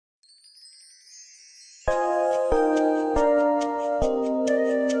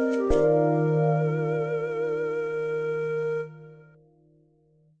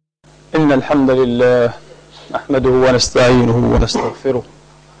إن الحمد لله نحمده ونستعينه ونستغفره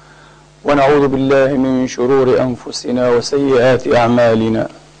ونعوذ بالله من شرور أنفسنا وسيئات أعمالنا،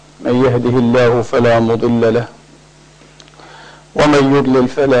 من يهده الله فلا مضل له ومن يضلل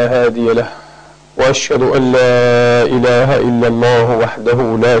فلا هادي له، وأشهد أن لا إله إلا الله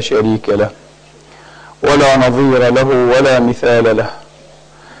وحده لا شريك له ولا نظير له ولا مثال له،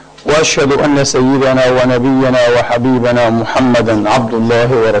 وأشهد أن سيدنا ونبينا وحبيبنا محمدا عبد الله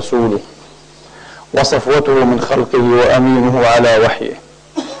ورسوله وصفوته من خلقه وأمينه على وحيه،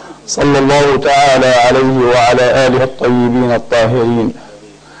 صلى الله تعالى عليه وعلى آله الطيبين الطاهرين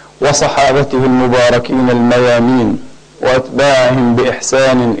وصحابته المباركين الميامين وأتباعهم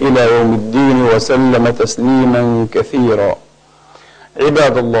بإحسان إلى يوم الدين وسلم تسليما كثيرا.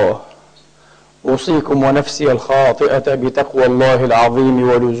 عباد الله، أوصيكم ونفسي الخاطئة بتقوى الله العظيم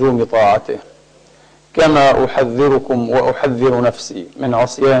ولزوم طاعته، كما أحذركم وأحذر نفسي من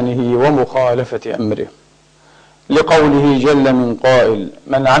عصيانه ومخالفة أمره، لقوله جل من قائل: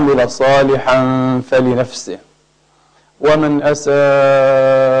 من عمل صالحا فلنفسه ومن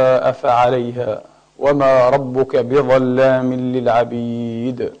أساء فعليها وما ربك بظلام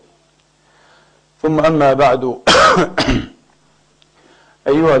للعبيد. ثم أما بعد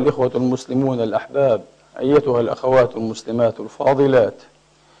أيها الإخوة المسلمون الأحباب، أيتها الأخوات المسلمات الفاضلات،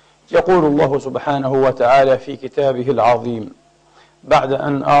 يقول الله سبحانه وتعالى في كتابه العظيم بعد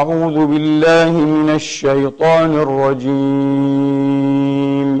أن أعوذ بالله من الشيطان الرجيم: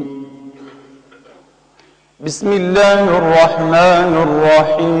 بسم الله الرحمن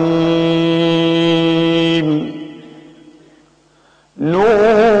الرحيم. نون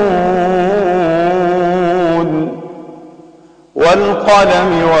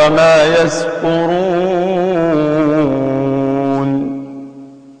والقلم وما يسطرون.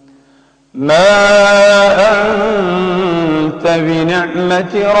 ما أنت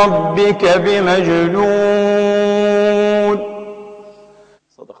بنعمة ربك بمجنون.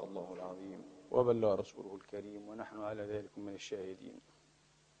 صدق الله العظيم وبلغ رسوله الكريم، ونحن على ذلك من الشاهدين.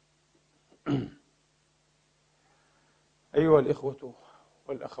 أيها الإخوة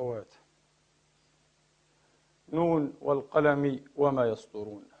والأخوات، نون والقلم وما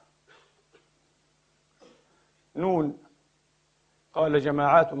يسطرون. نون، قال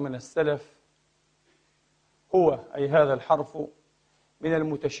جماعات من السلف، هو أي هذا الحرف من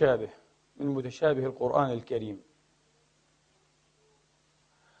المتشابه، من متشابه القرآن الكريم.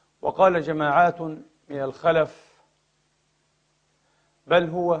 وقال جماعات من الخلف بل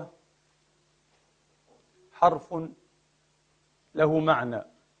هو حرف له معنى،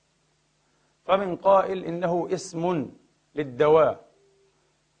 فمن قائل إنه اسم للدواء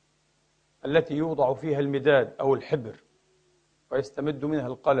التي يوضع فيها المداد أو الحبر ويستمد منها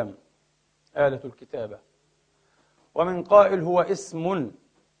القلم آلة الكتابة، ومن قائل هو اسم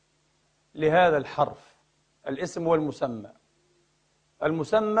لهذا الحرف، الاسم والمسمى.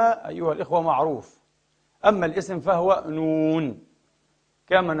 المسمى أيها الإخوة معروف، أما الاسم فهو نون،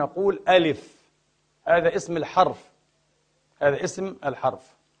 كما نقول ألف، هذا اسم الحرف، هذا اسم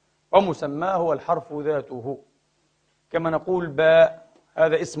الحرف، ومسماه هو الحرف ذاته، كما نقول باء،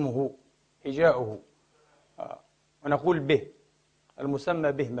 هذا اسمه هجاؤه، ونقول به،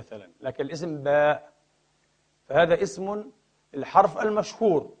 المسمى به مثلا، لكن الاسم باء، فهذا اسم الحرف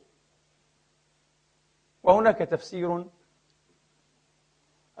المشهور. وهناك تفسير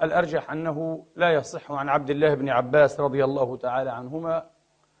الأرجح أنه لا يصح عن عبد الله بن عباس رضي الله تعالى عنهما،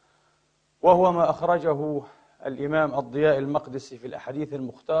 وهو ما أخرجه الإمام الضياء المقدسي في الأحاديث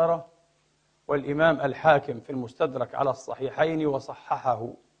المختارة، والإمام الحاكم في المستدرك على الصحيحين وصححه،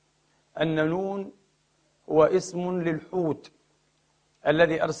 أن نون هو اسم للحوت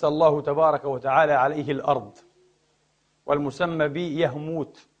الذي أرسل الله تبارك وتعالى عليه الأرض، والمسمى به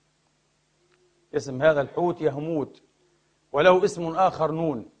يهموت، اسم هذا الحوت يهموت، وله اسم آخر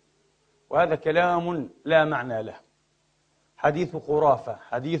نون، وهذا كلام لا معنى له، حديث خرافة،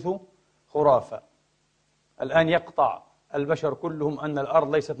 حديث خرافة. الآن يقطع البشر كلهم أن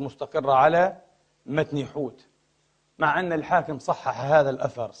الأرض ليست مستقرة على متن حوت، مع أن الحاكم صحح هذا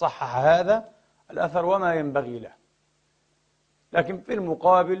الأثر، صحح هذا الأثر وما ينبغي له. لكن في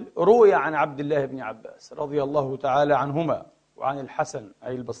المقابل روي عن عبد الله بن عباس رضي الله تعالى عنهما وعن الحسن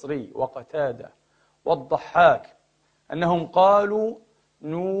أي البصري وقتادة والضحاك أنهم قالوا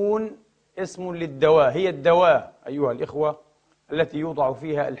نون اسم للدواء، هي الدواء أيها الإخوة التي يوضع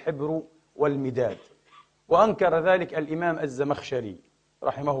فيها الحبر والمداد. وأنكر ذلك الإمام الزمخشري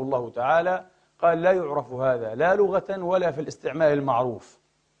رحمه الله تعالى، قال لا يعرف هذا لا لغة ولا في الاستعمال المعروف،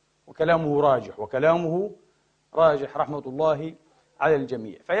 وكلامه راجح، وكلامه راجح رحمة الله على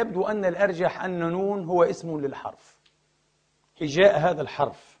الجميع. فيبدو أن الأرجح أن نون هو اسم للحرف، هجاء هذا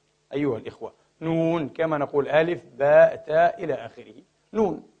الحرف أيها الإخوة، نون كما نقول ألف باء تاء إلى آخره،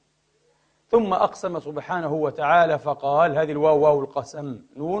 نون. ثم أقسم سبحانه وتعالى فقال، هذه الواو واو القسم،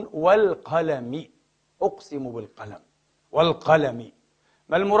 نون والقلم، أقسم بالقلم والقلم.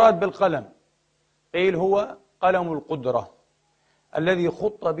 ما المراد بالقلم؟ قيل هو قلم القدرة الذي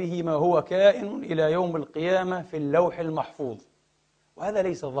خط به ما هو كائن إلى يوم القيامة في اللوح المحفوظ، وهذا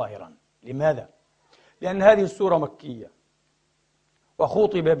ليس ظاهرا. لماذا؟ لأن هذه السورة مكية،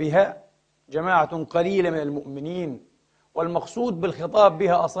 وخوطب بها جماعة قليلة من المؤمنين، والمقصود بالخطاب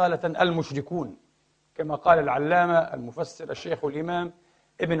بها أصالة المشركون، كما قال العلامة المفسر الشيخ الإمام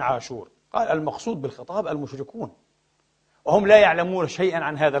ابن عاشور، قال المقصود بالخطاب المشركون، وهم لا يعلمون شيئا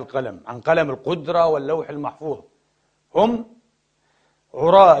عن هذا القلم، عن قلم القدرة واللوح المحفوظ. هم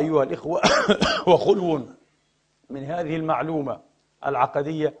عراء أيها الإخوة وخلو من هذه المعلومة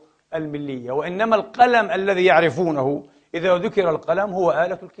العقدية الملية، وإنما القلم الذي يعرفونه إذا ذكر القلم هو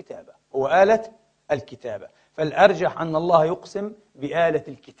آلة الكتابة، هو آلة الكتابة. فالأرجح أن الله يقسم بآلة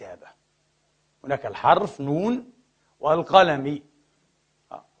الكتابة. هناك الحرف نون والقلم،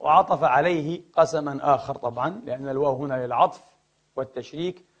 وعطف عليه قسما آخر طبعا لأن الواو هنا للعطف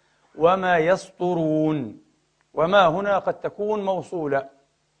والتشريك، وما يسطرون. وما هنا قد تكون موصولة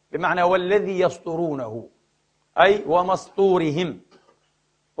بمعنى والذي يسطرونه، أي ومسطورهم.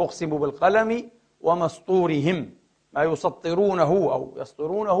 أقسم بالقلم ومسطورهم، ما يسطرونه أو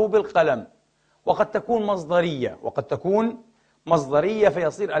يسطرونه بالقلم. وقد تكون مصدرية، وقد تكون مصدرية،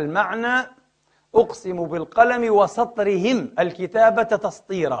 فيصير المعنى أقسم بالقلم وسطرهم الكتابة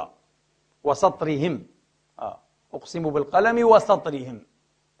تسطيرا، وسطرهم. أقسم بالقلم وسطرهم،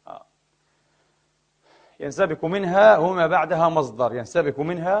 ينسبك منها وما بعدها مصدر، ينسبك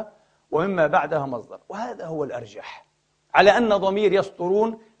منها ومما بعدها مصدر، وهذا هو الأرجح، على أن ضمير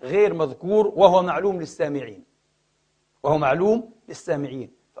يسطرون غير مذكور، وهو معلوم للسامعين، وهو معلوم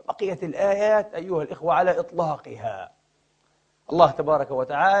للسامعين. فبقيت الآيات أيها الإخوة على إطلاقها. الله تبارك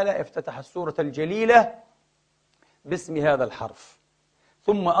وتعالى افتتح السورة الجليلة باسم هذا الحرف،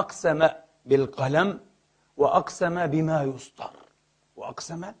 ثم أقسم بالقلم وأقسم بما يسطر،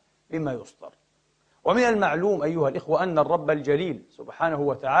 وأقسم بما يسطر. ومن المعلوم أيها الإخوة أن الرب الجليل سبحانه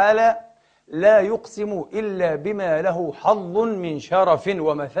وتعالى لا يقسم إلا بما له حظ من شرف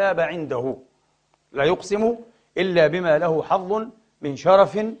ومثابة عنده، لا يقسم إلا بما له حظ من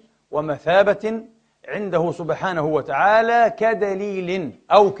شرف ومثابة عنده سبحانه وتعالى، كدليل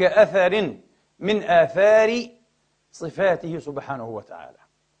أو كأثر من آثار صفاته سبحانه وتعالى.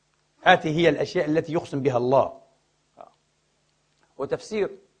 هذه هي الأشياء التي يقسم بها الله.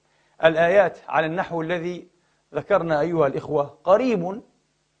 وتفسير الآيات على النحو الذي ذكرنا أيها الإخوة قريب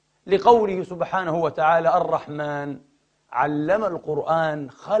لقوله سبحانه وتعالى الرحمن علم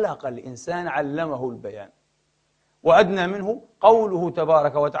القرآن خلق الإنسان علمه البيان، وأدنى منه قوله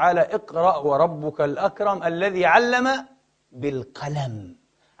تبارك وتعالى اقرأ وربك الأكرم الذي علم بالقلم،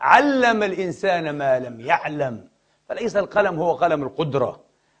 علم الإنسان ما لم يعلم. فليس القلم هو قلم القدرة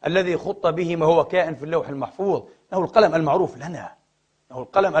الذي خط به ما هو كائن في اللوح المحفوظ، إنه القلم المعروف لنا، إنه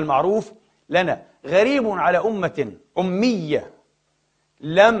القلم المعروف لنا. غريب على أمة أمية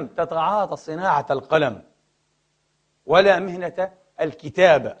لم تتعاطى صناعة القلم ولا مهنة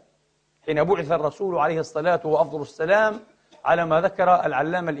الكتابة. حين بعث الرسول عليه الصلاة وأفضل السلام على ما ذكر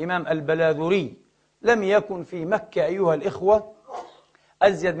العلامة الإمام البلاذري، لم يكن في مكة أيها الإخوة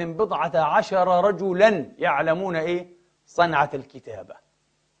أزيد من 12 رجلا يعلمون صنعة الكتابة.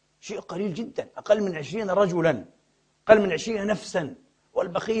 شيء قليل جدا، أقل من 20 رجلا، أقل من 20 نفسا،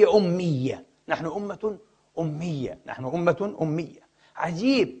 والبقية أمية. نحن أمة أمية، نحن أمة أمية.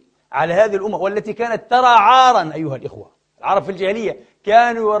 عجيب على هذه الأمة، والتي كانت ترى عارا أيها الإخوة. العرب في الجاهلية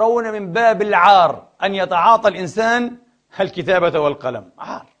كانوا يرون من باب العار أن يتعاطى الإنسان الكتابة والقلم.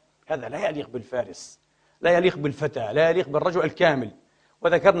 عار، هذا لا يليق بالفارس، لا يليق بالفتى، لا يليق بالرجل الكامل.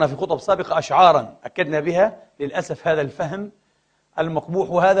 وذكرنا في خطب سابقة أشعارا أكدنا بها للأسف هذا الفهم المقبوح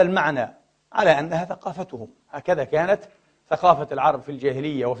وهذا المعنى على أنها ثقافتهم. هكذا كانت ثقافة العرب في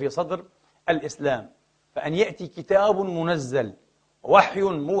الجاهلية وفي صدر الإسلام. فأن يأتي كتاب منزل وحي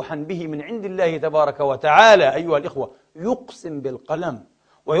موحى به من عند الله تبارك وتعالى أيها الإخوة يقسم بالقلم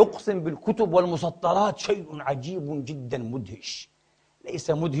ويقسم بالكتب والمسطرات، شيء عجيب جدا مدهش.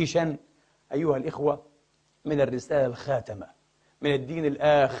 ليس مدهشا أيها الإخوة من الرسالة الخاتمة، من الدين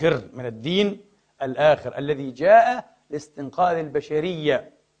الآخر، من الدين الآخر الذي جاء لاستنقاذ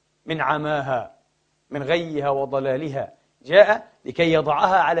البشرية من عماها، من غيها وضلالها، جاء لكي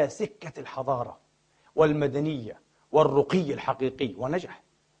يضعها على سكة الحضارة والمدنية والرقي الحقيقي، ونجح.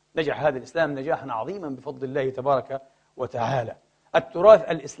 نجح هذا الإسلام نجاحا عظيما بفضل الله تبارك وتعالى.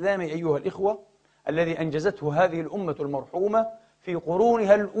 التراث الإسلامي أيها الإخوة الذي أنجزته هذه الأمة المرحومة في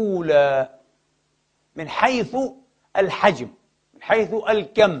قرونها الأولى من حيث الحجم، من حيث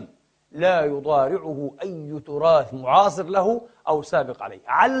الكم، لا يضارعه أي تراث معاصر له أو سابق عليه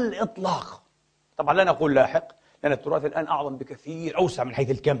على الإطلاق. طبعا لا نقول لاحق، لأن التراث الآن أعظم بكثير، أوسع من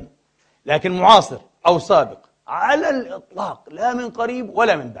حيث الكم، لكن معاصر أو سابق على الإطلاق، لا من قريب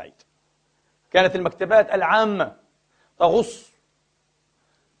ولا من بعيد. كانت المكتبات العامة تغص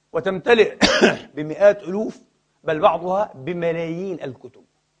وتمتلئ بمئات ألوف، بل بعضها بملايين الكتب،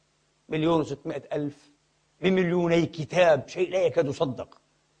 1,600,000 بمليوني كتاب، شيء لا يكاد يصدق.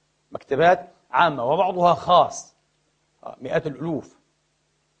 مكتبات عامة وبعضها خاص، مئات الألوف.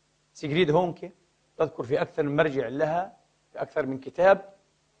 سيغريد هونكي تذكر في أكثر من مرجع لها، في أكثر من كتاب،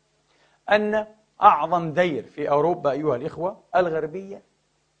 أن أعظم دير في أوروبا أيها الإخوة الغربية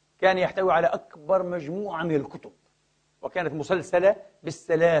كان يحتوي على أكبر مجموعة من الكتب، وكانت مسلسلة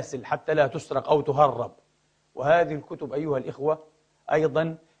بالسلاسل حتى لا تسرق أو تهرب. وهذه الكتب أيها الإخوة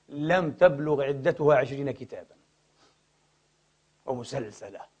أيضا لم تبلغ عدتها 20 كتابا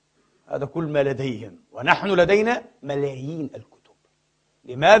ومسلسلة. هذا كل ما لديهم، ونحن لدينا ملايين الكتب.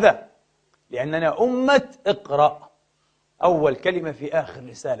 لماذا؟ لأننا أمة اقرأ، أول كلمة في آخر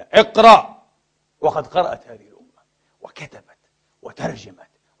رسالة اقرأ. وقد قرأت هذه الأمة وكتبت وترجمت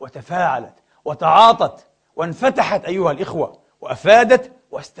وتفاعلت وتعاطت وانفتحت أيها الإخوة، وأفادت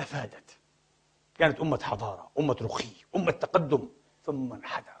واستفادت. كانت أمة حضارة، أمة رقي، أمة تقدم، ثم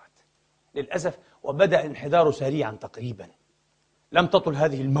انحدرت للأسف، وبدأ انحداره سريعا تقريبا. لم تطل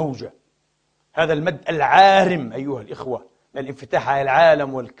هذه الموجة، هذا المد العارم أيها الإخوة من الانفتاح على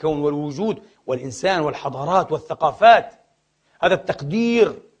العالم والكون والوجود والإنسان والحضارات والثقافات، هذا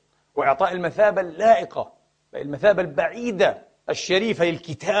التقدير وإعطاء المثابة اللائقة، المثابة البعيدة الشريفة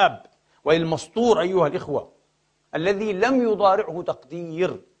للكتاب وللمسطور أيها الإخوة، الذي لم يضارعه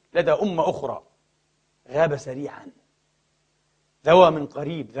تقدير لدى أمة أخرى، غاب سريعا، ذوى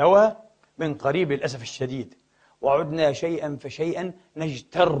من قريب للأسف الشديد. وعدنا شيئا فشيئا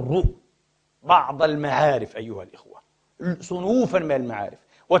نجتر بعض المعارف أيها الإخوة، صنوفا من المعارف،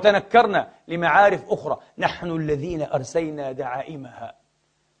 وتنكرنا لمعارف أخرى. نحن الذين أرسينا دعائمها،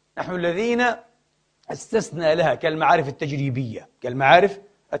 نحن الذين استثنى لها كالمعارف التجريبية،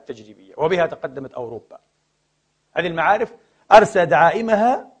 وبها تقدمت أوروبا. هذه المعارف أرسى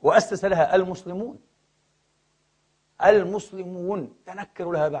دعائمها وأسس لها المسلمون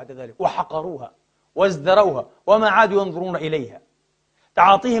تنكروا لها بعد ذلك وحقروها وازدروها وما عادوا ينظرون إليها.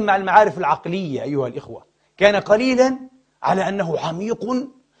 تعاطيهم مع المعارف العقلية أيها الإخوة كان قليلا على أنه عميق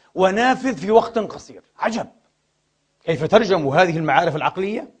ونافذ في وقت قصير. عجب كيف ترجموا هذه المعارف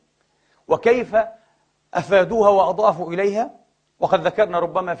العقلية وكيف أفادوها وأضافوا إليها. وقد ذكرنا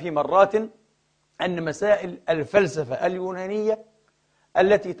ربما في مرات أن مسائل الفلسفة اليونانية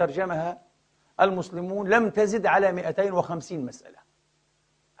التي ترجمها المسلمون لم تزد على 250 مسألة،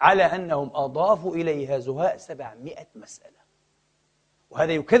 على أنهم أضافوا إليها زهاء 700 مسألة.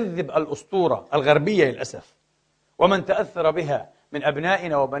 وهذا يكذب الأسطورة الغربية للأسف، ومن تأثر بها من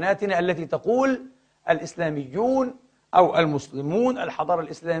أبنائنا وبناتنا التي تقول الإسلاميون أو المسلمون الحضارة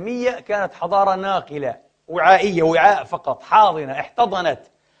الإسلامية كانت حضارة ناقلة وعائية، وعاء فقط، حاضنة احتضنت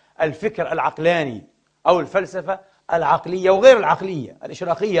الفكر العقلاني أو الفلسفة العقلية وغير العقلية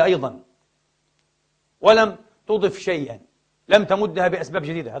الإشراقية أيضا، ولم تضف شيئا، لم تمدها بأسباب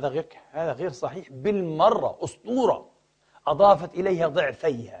جديدة. هذا غير صحيح بالمرة. أسطورة أضافت إليها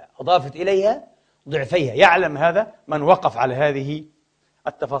ضعفيها. يعلم هذا من وقف على هذه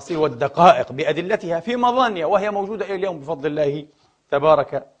التفاصيل والدقائق بأدلتها في مظانها، وهي موجودة إلى اليوم بفضل الله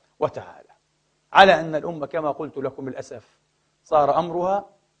تبارك وتعالى. على أن الأمة كما قلت لكم للأسف صار أمرها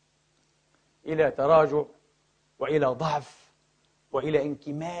إلى تراجع وإلى ضعف وإلى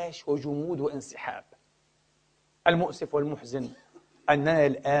انكماش وجمود وانسحاب. المؤسف والمحزن أننا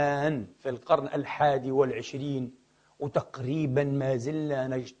الآن في القرن 21 وتقريبا ما زلنا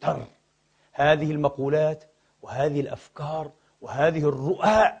نجتر هذه المقولات وهذه الأفكار وهذه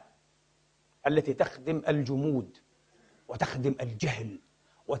الرؤى التي تخدم الجمود وتخدم الجهل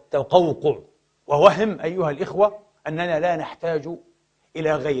والتقوقع ووهم أيها الإخوة أننا لا نحتاج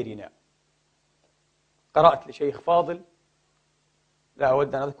إلى غيرنا. قرأت لشيخ فاضل لا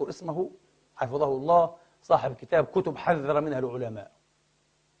أود أن أذكر اسمه حفظه الله، صاحب كتاب كتب حذر منها العلماء،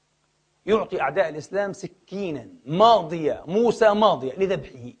 يعطي أعداء الإسلام سكينا موسى ماضية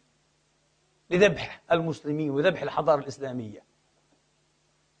لذبح المسلمين وذبح الحضارة الإسلامية.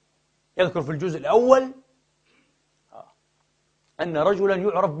 يذكر في الجزء الأول أن رجلا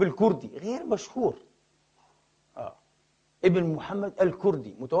يعرف بالكردي غير مشهور، ابن محمد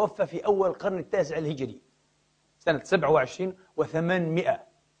الكردي، متوفى في أول القرن التاسع الهجري سنة 27 و800،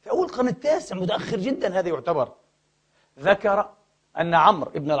 في أول القرن التاسع، متأخر جدا هذا يعتبر. ذكر أن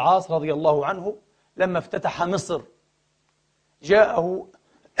عمرو بن العاص رضي الله عنه لما افتتح مصر جاءه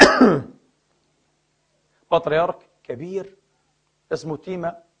بطريرك كبير اسمه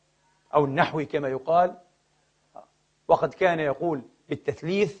تيمة أو النحوي كما يقال، وقد كان يقول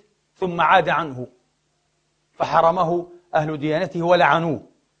بالتثليث ثم عاد عنه فحرمه أهل ديانته ولعنوه،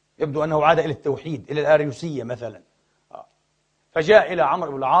 يبدو أنه عاد إلى التوحيد، إلى الآريوسية مثلا. فجاء إلى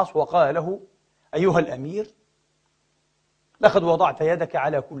عمرو بن العاص وقال له: أيها الأمير، لقد وضعت يدك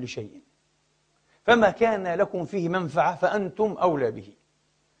على كل شيء، فما كان لكم فيه منفعة فأنتم أولى به،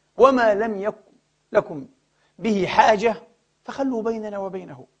 وما لم يكن لكم به حاجة فخلوا بيننا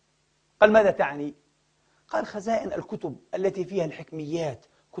وبينه. قال: ماذا تعني؟ قال: خزائن الكتب التي فيها الحكميات،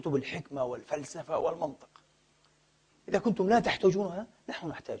 كتب الحكمة والفلسفة والمنطق، إذا كنتم لا تحتاجونها نحن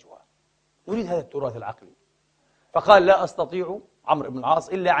نحتاجها، نريد هذا التراث العقلي. فقال: لا أستطيع عمرو بن العاص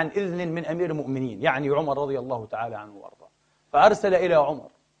إلا عن إذن من أمير المؤمنين، يعني عمر رضي الله تعالى عنه وأرضاه. فأرسل إلى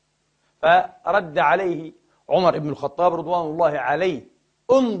عمر، فرد عليه عمر بن الخطاب رضوان الله عليه: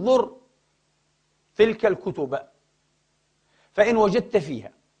 انظر تلك الكتب، فإن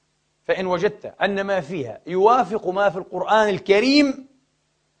وجدت أن ما فيها يوافق ما في القرآن الكريم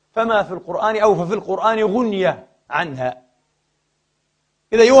فما في القرآن أو ففي القرآن غنية عنها.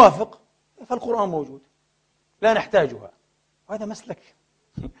 إذا يوافق فالقرآن موجود لا نحتاجها. وهذا مسلك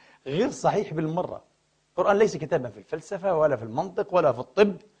غير صحيح بالمرة. القرآن ليس كتابا في الفلسفة ولا في المنطق ولا في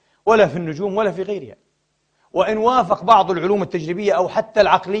الطب ولا في النجوم ولا في غيرها. وإن وافق بعض العلوم التجريبية أو حتى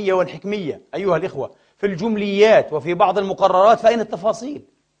العقلية والحكمية أيها الإخوة في الجمليات وفي بعض المقررات، فأين التفاصيل؟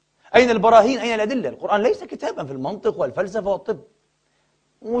 أين البراهين؟ أين الأدلة؟ القرآن ليس كتابا في المنطق والفلسفة والطب.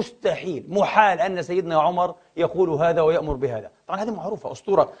 مستحيل، محال أن سيدنا عمر يقول هذا ويأمر بهذا. طبعا هذه معروفة،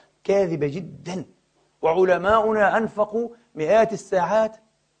 أسطورة كاذبة جدا، وعلماؤنا أنفقوا مئات الساعات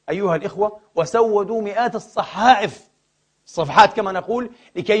أيها الإخوة وسودوا مئات الصفحات كما نقول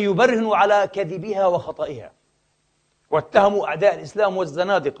لكي يبرهنوا على كذبها وخطئها، واتهموا أعداء الإسلام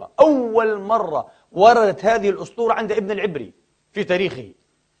والزنادقة. أول مرة وردت هذه الأسطورة عند ابن العبري في تاريخه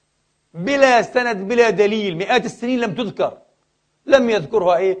بلا سند بلا دليل، مئات السنين لم تذكر، لم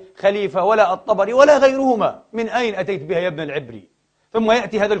يذكرها خليفة ولا الطبري ولا غيرهما. من أين أتيت بها يا ابن العبري؟ ثم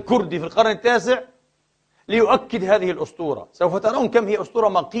يأتي هذا الكردي في القرن التاسع ليؤكد هذه الأسطورة. سوف ترون كم هي أسطورة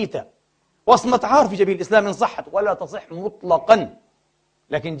مقيتة وصمة عار في جبين الإسلام إن صحت، ولا تصح مطلقا.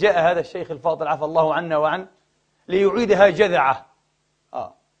 لكن جاء هذا الشيخ الفاضل عفى الله عنا وعن ليعيدها جذعة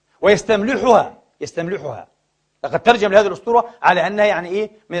ويستملحها. لقد ترجم لهذه الأسطورة على أنها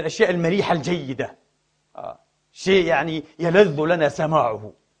يعني من الأشياء المريحة الجيدة، شيء يعني يلذ لنا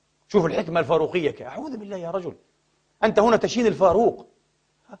سماعه. شوف الحكمة الفاروقية، أعوذ بالله يا رجل، أنت هنا تشين الفاروق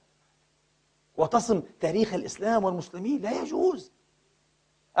وتصم تاريخ الإسلام والمسلمين، لا يجوز.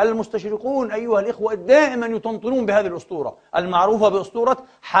 المستشرقون أيها الإخوة دائما يطنطنون بهذه الأسطورة المعروفة بأسطورة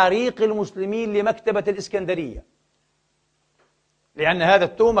حريق المسلمين لمكتبة الإسكندرية، لأن هذا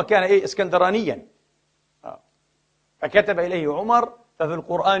التومة كان إسكندرانيا، فكتب إليه عمر: ففي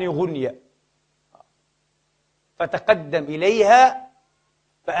القرآن غنية، فتقدم إليها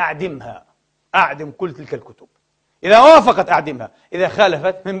فأعدمها، أعدم كل تلك الكتب، إذا وافقت أعدمها، إذا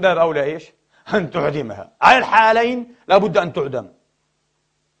خالفت من باب أولى أن تعدمها، على الحالين لابد أن تعدم.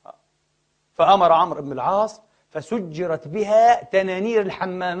 فأمر عمرو بن العاص فسجرت بها تنانير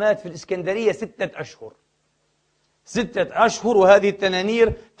الحمامات في الإسكندرية 6 أشهر، 6 أشهر، وهذه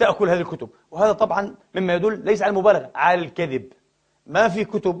التنانير تأكل هذه الكتب. وهذا طبعا مما يدل ليس على المبالغة، على الكذب. ما في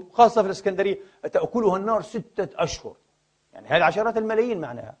كتب خاصة في الإسكندرية تأكلها النار 6 أشهر، يعني هذه عشرات الملايين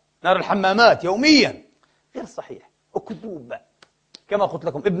معناها، نار الحمامات يوميا. غير صحيح، أكذوب. كما قلت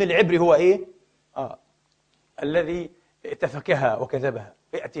لكم ابن العبري هو الذي تفكها وكذبها.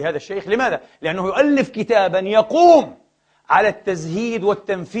 يأتي هذا الشيخ لماذا؟ لأنه يؤلف كتابا يقوم على التزهيد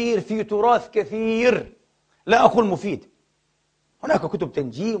والتنفير في تراث كثير، لا أقول مفيد. هناك كتب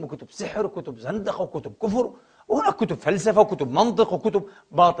تنجيم وكتب سحر وكتب زندقة وكتب كفر، وهناك كتب فلسفة وكتب منطق وكتب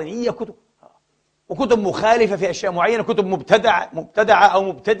باطنية وكتب مخالفة في أشياء معينة، كتب مبتدعة أو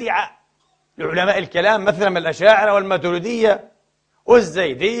مبتدعة لعلماء الكلام مثلا من الأشاعرة والماتريدية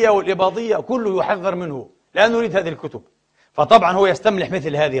والزيدية والإباضية، كله يحذر منه لا نريد هذه الكتب. فطبعا هو يستملح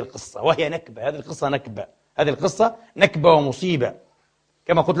مثل هذه القصة، وهي نكبة. هذه القصة نكبة، هذه القصة نكبة ومصيبة.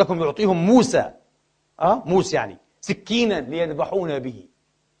 كما قلت لكم يعطيهم موسى موسى يعني سكينا ليذبحون به،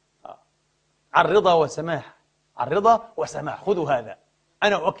 عن رضا وسماح، عن رضا وسماح. خذوا هذا،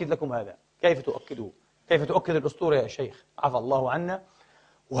 أنا أؤكد لكم هذا. كيف تؤكدوه؟ كيف تؤكد الأسطورة يا شيخ؟ عفى الله عنا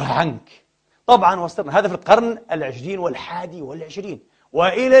وعنك. طبعا وصلنا هذا في القرن 20 وال21،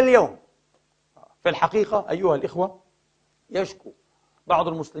 وإلى اليوم في الحقيقة أيها الإخوة يشكو بعض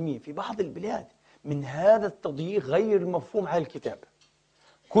المسلمين في بعض البلاد من هذا التضييق غير المفهوم على الكتاب.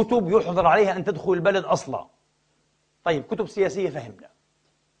 كتب يحظر عليها أن تدخل البلد أصلا. طيب كتب سياسية فهمنا،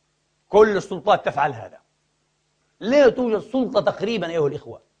 كل السلطات تفعل هذا. لا توجد سلطة تقريبا أيها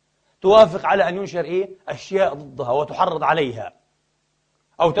الإخوة توافق على أن ينشر أشياء ضدها وتحرض عليها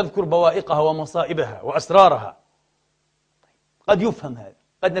أو تذكر بوائقها ومصائبها وأسرارها. قد يفهم هذا،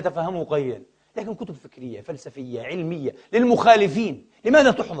 قد نتفهمه قليلا، لكن كتب فكرية فلسفية علمية للمخالفين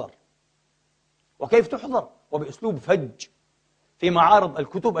لماذا تحضر؟ وكيف تحضر؟ وبأسلوب فج في معارض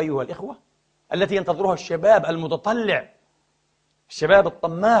الكتب أيها الإخوة التي ينتظرها الشباب المتطلع، الشباب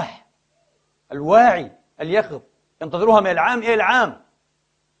الطماح الواعي اليقظ، ينتظرها من العام إلى العام.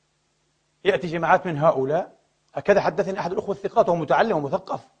 يأتي جماعات من هؤلاء، هكذا حدثني أحد الأخوة الثقات وهو متعلم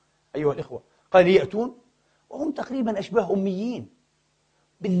ومثقف أيها الإخوة، قال يأتون وهم تقريبا أشباه أميين،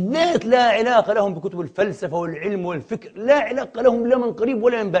 بالذات لا علاقة لهم بكتب الفلسفة والعلم والفكر، لا علاقة لهم لا من قريب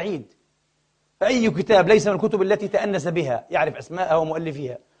ولا من بعيد. فأي كتاب ليس من الكتب التي تأنس بها يعرف أسماءها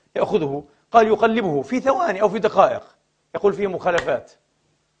ومؤلفيها يأخذه، قال يقلبه في ثواني أو في دقائق، يقول فيه مخالفات،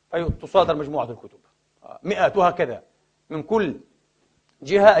 تصادر مجموعة الكتب مئات وهكذا من كل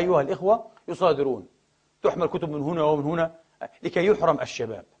جهة أيها الإخوة يصادرون، تحمل كتب من هنا ومن هنا لكي يحرم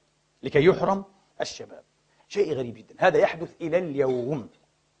الشباب، لكي يحرم الشباب. شيء غريب جدا، هذا يحدث إلى اليوم.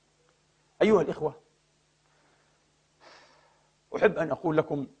 أيها الإخوة، أحب أن أقول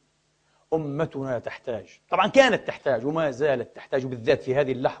لكم أمتنا تحتاج، طبعا كانت تحتاج وما زالت تحتاج، بالذات في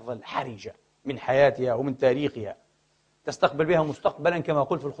هذه اللحظة الحرجة من حياتها ومن تاريخها، تستقبل بها مستقبلا كما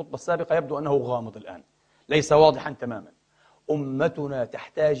قلت في الخطبة السابقة يبدو أنه غامض الآن، ليس واضحا تماما. أمتنا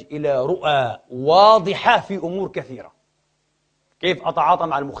تحتاج إلى رؤى واضحة في أمور كثيرة. كيف أتعاطى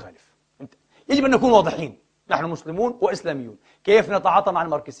مع المخالف؟ يجب أن نكون واضحين، نحن مسلمون وإسلاميون. كيف نتعاطى مع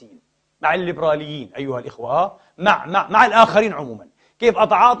الماركسيين، مع الليبراليين أيها الإخوة، مع الآخرين عموما؟ كيف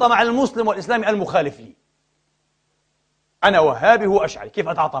أتعاطى مع المسلم والإسلامي المخالف لي؟ أنا وهابي هو أشعري، كيف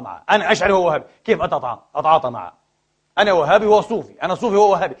أتعاطى معه؟ أنا أشعري هو وهابي، كيف أتعاطى معه؟ أنا وهابي هو صوفي، أنا صوفي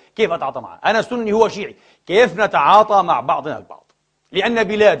هو وهابي، كيف أتعاطى معه؟ أنا سني هو شيعي، كيف نتعاطى مع بعضنا البعض؟ لأن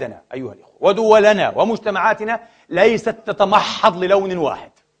بلادنا أيها الإخوة ودولنا ومجتمعاتنا ليست تتمحض للون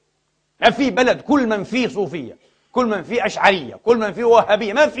واحد. ما في بلد كل من فيه صوفية، كل من فيه أشعرية، كل من فيه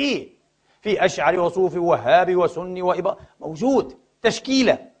وهابية، ما فيه. في أشعري وصوفي ووهابي وسني موجود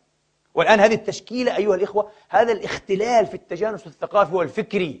تشكيلة. والآن هذه التشكيلة أيها الإخوة، هذا الاختلال في التجانس الثقافي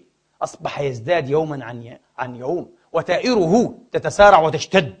والفكري أصبح يزداد يوما عن يوم، وتائره تتسارع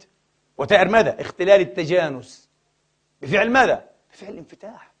وتشتد. وتائر ماذا؟ اختلال التجانس بفعل ماذا؟ بفعل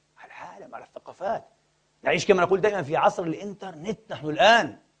الانفتاح على العالم، على الثقافات. نعيش كما نقول دائما في عصر الإنترنت نحن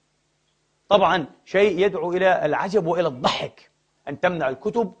الآن. طبعا شيء يدعو إلى العجب وإلى الضحك أن تمنع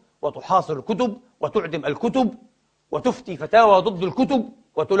الكتب وتحاصر الكتب وتعدم الكتب وتفتي فتاوى ضد الكتب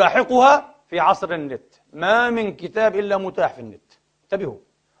وتلاحقها في عصر النت. ما من كتاب إلا متاح في النت، انتبهوا،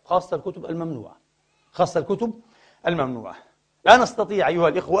 خاصة الكتب الممنوعة، خاصة الكتب الممنوعة. لا نستطيع أيها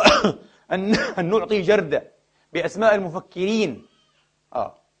الإخوة أن نعطي جردة بأسماء المفكرين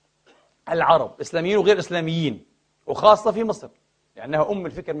العرب، إسلاميين وغير إسلاميين، وخاصة في مصر لأنها أم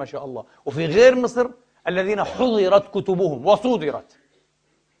الفكر ما شاء الله، وفي غير مصر الذين حضرت كتبهم وصودرت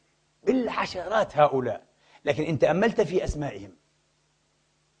بالحشرات هؤلاء. لكن إن تأملت في أسمائهم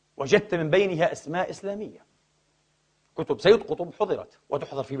وجدت من بينها أسماء إسلامية. كتب سيد قطب حضرت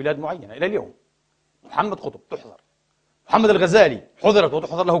وتحضر في بلاد معينة إلى اليوم. محمد قطب تحضر. محمد الغزالي حضرت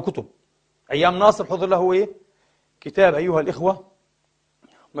وتحضر له كتب. أيام ناصر حضر له كتاب أيها الإخوة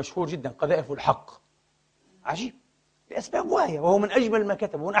مشهور جدا، قذائف الحق. عجيب لأسباب واهية، وهو من أجمل ما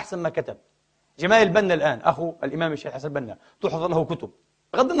كتب ومن أحسن ما كتب. جمال البنا الآن أخو الإمام الشيخ حسن البنا تحضر له كتب،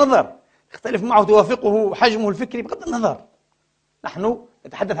 بغض النظر تختلف معه توافقه حجمه الفكري، بغض النظر نحن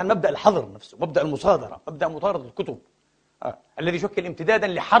نتحدث عن مبدأ الحظر نفسه، مبدأ المصادرة، مبدأ مطاردة الكتب الذي يشكل امتدادا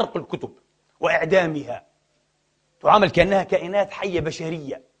لحرق الكتب وإعدامها، تعامل كأنها كائنات حية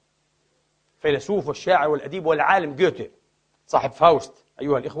بشرية. فيلسوف والشاعر والأديب والعالم جوته صاحب فاوست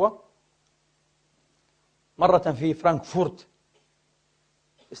أيها الإخوة مرة في فرانكفورت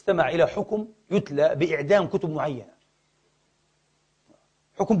استمع إلى حكم يتلى بإعدام كتب معينة،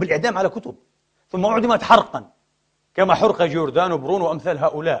 حكم بالإعدام على كتب، ثم أعدمت حرقا كما حرق جوردان وبرون وأمثال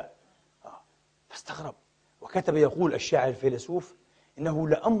هؤلاء. فاستغرب وكتب يقول الشاعر الفيلسوف إنه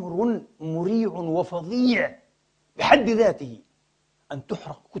لأمر مريع وفظيع بحد ذاته أن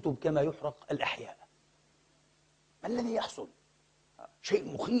تحرق كتب كما يحرق الأحياء. ما الذي يحصل؟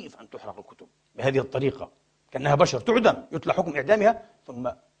 شيء مخيف أن تحرق الكتب بهذه الطريقة، كأنها بشر تعدم، يتلى حكم إعدامها ثم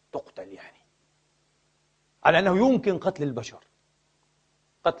تقتل، على أنه يمكن قتل البشر.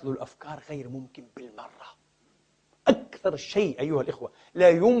 قتل الأفكار غير ممكن بالمرة. أكثر أكثر شيء أيها الإخوة لا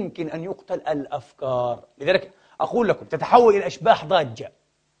يمكن أن يقتل الأفكار. لذلك أقول لكم تتحول إلى أشباح ضاجة،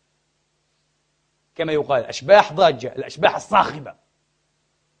 كما يقال أشباح ضاجة، الأشباح الصاخبة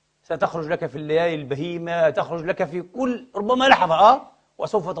ستخرج لك في الليالي البهيمة، تخرج لك في كل ربما لحظة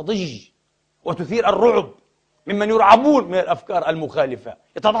وسوف تضج وتثير الرعب ممن يرعبون من الأفكار المخالفة،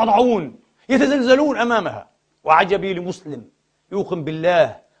 يتضعضعون يتزلزلون أمامها. وعجبي لمسلم يوقن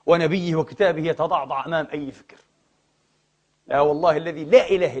بالله ونبيه وكتابه يتضعضع أمام أي فكر. لا والله الذي لا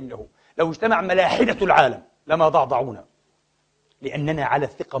إله إلا هو، لو اجتمع ملاحدة العالم لما ضعضعونا، لأننا على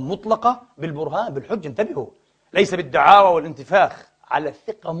الثقة مطلقة بالبرهان بالحجة. انتبهوا، ليس بالدعاوى والانتفاخ، على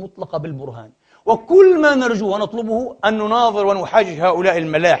الثقة مطلقة بالبرهان. وكل ما نرجو ونطلبه أن نناظر ونحاجج هؤلاء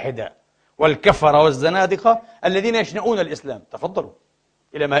الملاحدة والكفرة والزنادقة الذين يشنؤون الإسلام. تفضلوا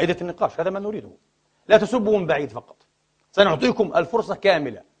إلى مائدة النقاش، هذا ما نريده. لا تسبوا من بعيد فقط، سنعطيكم الفرصة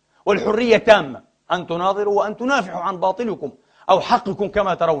كاملة والحرية تامة أن تناظروا وأن تنافحوا عن باطلكم أو حقكم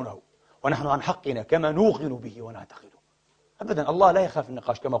كما ترونه، ونحن عن حقنا كما نوقن به ونعتقده. أبدا الله لا يخاف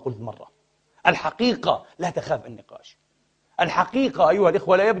النقاش كما قلت مرة. الحقيقة لا تخاف النقاش. الحقيقة أيها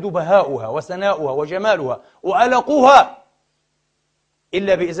الإخوة لا يبدو بهاؤها وسناؤها وجمالها وألقها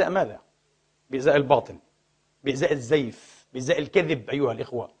إلا بإزاء ماذا؟ بإزاء الباطل، بإزاء الزيف، بإزاء الكذب أيها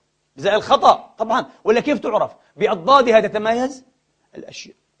الإخوة، بإزاء الخطأ طبعا. ولا كيف تعرف؟ بأضدادها تتمايز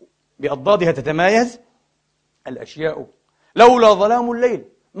الأشياء، بأضدادها تتمايز الأشياء. لولا ظلام الليل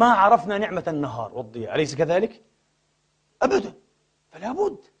ما عرفنا نعمة النهار والضياء، أليس كذلك؟ أبدا، فلا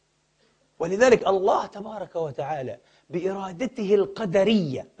بد. ولذلك الله تبارك وتعالى بإرادته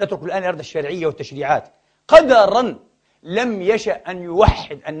القدرية، نترك الآن إرادة الشرعية والتشريعات، قدرا لم يشأ أن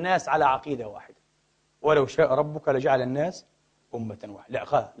يوحد الناس على عقيدة واحدة. ولو شاء ربك لجعل الناس أمة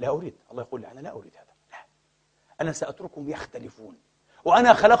واحدة. لا أريد، الله يقول أنا لا أريد هذا، لا، أنا سأتركهم يختلفون،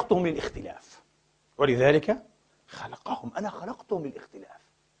 وأنا خلقتهم للاختلاف، ولذلك خلقهم، أنا خلقتهم للاختلاف.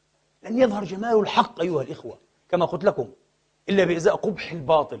 لن يظهر جمال الحق أيها الإخوة كما قلت لكم إلا بإزاء قبح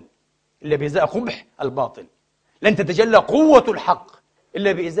الباطل، إلا بإزاء قبح الباطل. لن تتجلى قوة الحق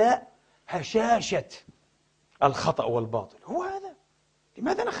إلا بإزاء هشاشة الخطأ والباطل. هو هذا.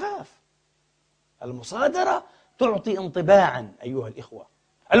 لماذا نخاف؟ المصادرة تعطي انطباعا أيها الإخوة،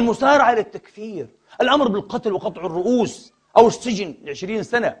 المسارعة للتكفير، الأمر بالقتل وقطع الرؤوس أو السجن ل20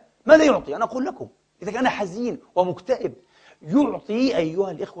 سنة، ماذا يعطي؟ أنا أقول لكم إذا كان حزين ومكتئب، يعطي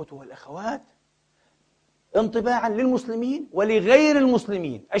أيها الإخوة والأخوات انطباعا للمسلمين ولغير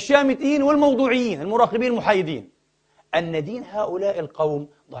المسلمين، الشامتين والموضوعيين، المراقبين المحايدين، أن دين هؤلاء القوم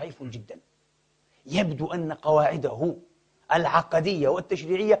ضعيف جدا. يبدو أن قواعده العقدية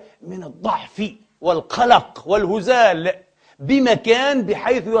والتشريعية من الضعف والقلق والهزال بمكان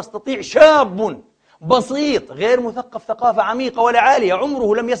بحيث يستطيع شاب بسيط غير مثقف ثقافة عميقة ولا عالية،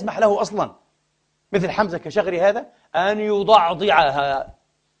 عمره لم يسمح له أصلا، مثل حمزة كشغري هذا، أن يضعضعها،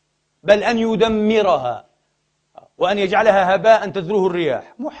 بل أن يدمرها وأن يجعلها هباء تذروه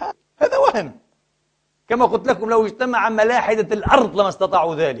الرياح. محال، هذا وهم. كما قلت لكم لو اجتمع ملاحدة الأرض لما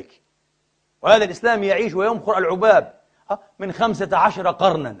استطاعوا ذلك. وهذا الإسلام يعيش ويمخر العباب من 15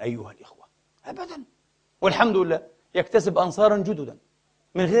 قرنا أيها الإخوة، أبدا. والحمد لله يكتسب أنصارا جددا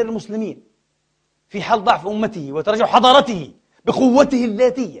من غير المسلمين في حال ضعف أمته وتراجع حضارته بقوته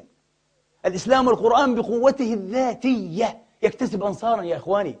الذاتية. الإسلام والقرآن بقوته الذاتية يكتسب أنصارا يا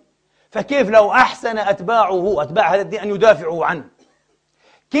إخواني. فكيف لو أحسن أتباع هذا الدين أن يدافعوا عنه؟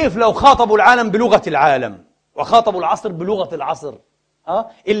 كيف لو خاطبوا العالم بلغة العالم وخاطبوا العصر بلغة العصر،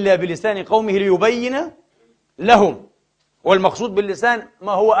 إلا بلسان قومه ليبين لهم. والمقصود باللسان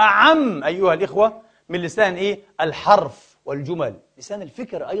ما هو أعم أيها الإخوة من لسان الحرف والجمل، لسان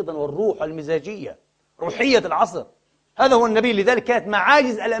الفكر أيضا والروح والمزاجية، روحية العصر. هذا هو النبي. لذلك كانت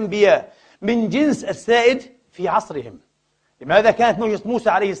معاجز الأنبياء من جنس السائد في عصرهم. لماذا كانت معجزة موسى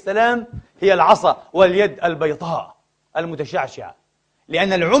عليه السلام هي العصا واليد البيضاء المتشعشعة؟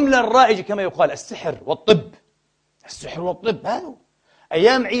 لأن العملة الرائجة كما يقال السحر والطب، السحر والطب. هذا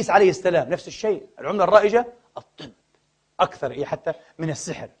أيام عيسى عليه السلام نفس الشيء، العملة الرائجة الطب أكثر حتى من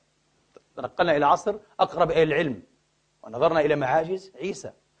السحر. تنقلنا إلى عصر أقرب إلى العلم ونظرنا إلى معاجز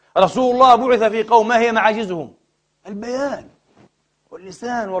عيسى. رسول الله بعث في قوم، ما هي معاجزهم؟ البيان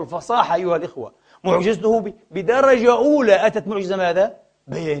واللسان والفصاحة أيها الإخوة. معجزته بدرجة أولى أتت معجزة ماذا؟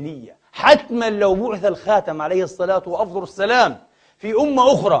 بيانية. حتما لو بعث الخاتم عليه الصلاة وأفضل السلام في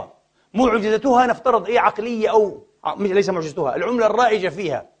أمة أخرى، معجزتها نفترض عقلية أو ليس معجزتها، العملة الرائجة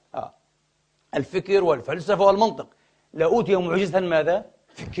فيها الفكر والفلسفة والمنطق، لأوتي معجزة ماذا؟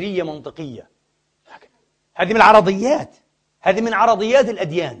 فكرية منطقية. هذه من العرضيات، هذه من عرضيات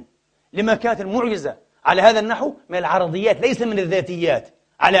الأديان. لما كانت المعجزة على هذا النحو من العرضيات ليس من الذاتيات،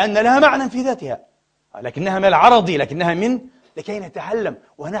 على أن لها معنى في ذاتها. لكنها من العرضي، لكنها من لكي نتعلم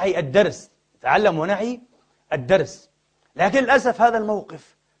ونعي الدرس، نتعلم ونعي الدرس. لكن للأسف هذا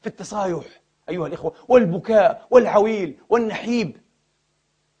الموقف في التصايح أيها الإخوة، والبكاء والعويل والنحيب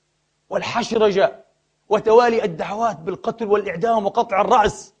والحشرجة وتوالي الدعوات بالقتل والإعدام وقطع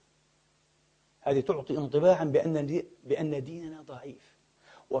الرأس، هذه تعطي انطباعا بأن ديننا ضعيف،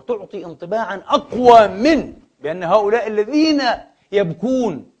 وتعطي انطباعا أقوى من بأن هؤلاء الذين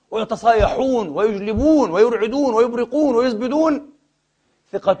يبكون ويتصايحون ويجلبون ويرعدون ويبرقون ويزبدون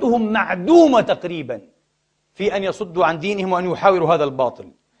ثقتهم معدومة تقريبا في أن يصدوا عن دينهم وأن يحاوروا هذا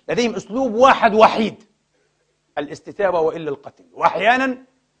الباطل. لديهم أسلوب واحد وحيد: الاستتابة وإلا القتل، وأحيانا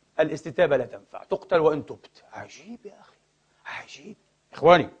الاستتابة لا تنفع، تقتل وإن تبت. عجيب يا أخي، عجيب.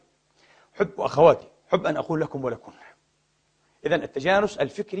 إخواني وأخواتي، حب أن أقول لكم ولكم، إذن التجانس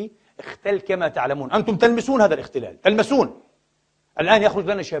الفكري اختل كما تعلمون، أنتم تلمسون هذا الاختلال، تلمسون. الآن يخرج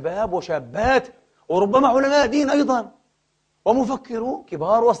لنا شباب وشابات وربما علماء دين أيضا ومفكرون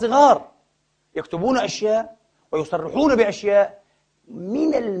كبار وصغار يكتبون أشياء ويصرحون بأشياء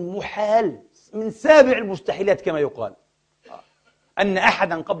من المحال، من سابع المستحيلات كما يقال، أن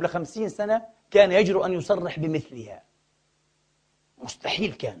أحدا قبل 50 سنة كان يجرؤ أن يصرح بمثلها.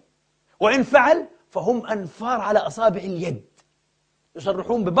 مستحيل كان، وإن فعل فهم أنفار على أصابع اليد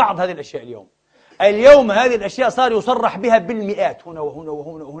يصرحون ببعض هذه الأشياء. اليوم هذه الأشياء صار يصرح بها بالمئات، هنا وهنا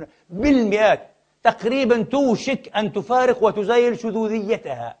وهنا وهنا، بالمئات تقريبا، توشك أن تفارق وتزايل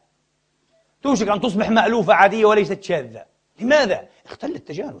شذوذيتها، توشك أن تصبح مألوفة عادية وليست شاذة. لماذا؟ اختل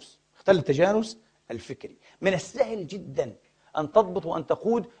التجانس الفكري. من السهل جدا أن تضبط وأن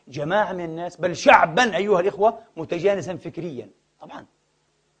تقود جماعة من الناس، بل شعبا أيها الإخوة، متجانسا فكريا. طبعا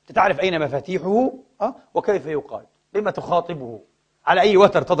تعرف أين مفاتيحه وكيف يقال، بما تخاطبه، على أي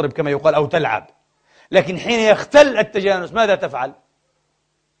وتر تضرب كما يقال أو تلعب. لكن حين يختل التجانس ماذا تفعل؟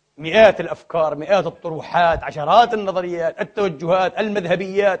 مئات الأفكار، مئات الطروحات، عشرات النظريات، التوجهات،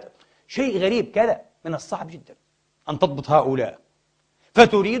 المذهبيات. شيء غريب كذا، من الصعب جدا أن تضبط هؤلاء.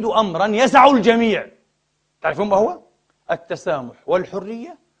 فتريد أمرا يسع الجميع، تعرفون ما هو؟ التسامح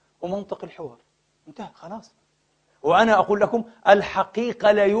والحرية ومنطق الحوار. انتهى خلاص. وأنا أقول لكم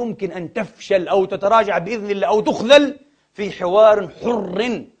الحقيقة لا يمكن أن تفشل أو تتراجع بإذن الله أو تخذل في حوار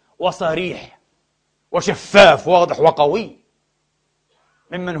حر وصريح وشفاف واضح وقوي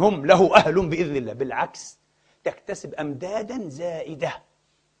ممن هم له أهل بإذن الله. بالعكس، تكتسب أمدادا زائدة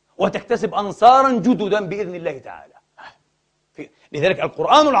وتكتسب أنصارا جددا بإذن الله تعالى. لذلك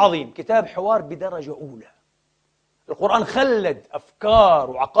القرآن العظيم كتاب حوار بدرجة أولى. القرآن خلد أفكار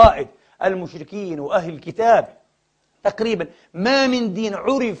وعقائد المشركين وأهل الكتاب. تقريبا ما من دين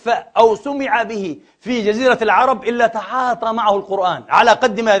عرف أو سمع به في جزيرة العرب إلا تعاطى معه القرآن على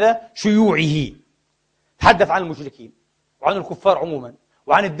قد ماذا؟ شيوعه. تحدث عن المشركين وعن الكفار عموما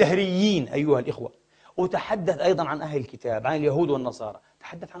وعن الدهريين أيها الإخوة، وتحدث أيضا عن أهل الكتاب، عن اليهود والنصارى،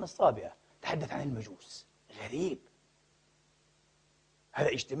 تحدث عن الصابئة، تحدث عن المجوس. غريب، هذا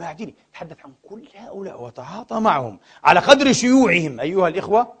اجتماع ديني، تحدث عن كل هؤلاء وتعاطى معهم على قدر شيوعهم أيها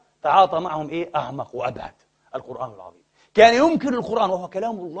الإخوة. تعاطى معهم أعمق وأبعد. القرآن العظيم كان يمكن القرآن، وهو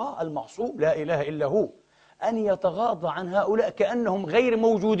كلام الله المعصوم لا إله إلا هو، أن يتغاضى عن هؤلاء كأنهم غير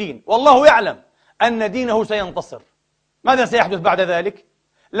موجودين، والله يعلم أن دينه سينتصر. ماذا سيحدث بعد ذلك؟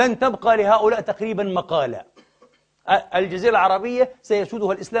 لن تبقى لهؤلاء تقريبا مقالة. الجزيرة العربية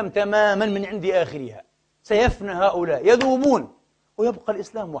سيسودها الإسلام تماما من عند آخرها، سيفنى هؤلاء، يذوبون، ويبقى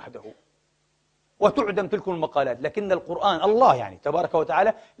الإسلام وحده وتعدم تلك المقالات. لكن القرآن الله تبارك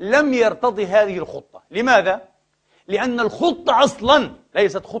وتعالى لم يرتضي هذه الخطة. لماذا؟ لأن الخطة أصلا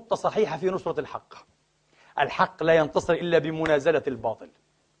ليست خطة صحيحة في نصرة الحق. الحق لا ينتصر إلا بمنازلة الباطل.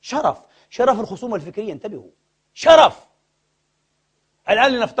 شرف الخصومة الفكرية، انتبهوا، شرف.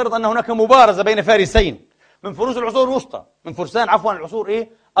 الآن لنفترض أن هناك مبارزة بين فارسين من فروس العصور الوسطى، من فرسان العصور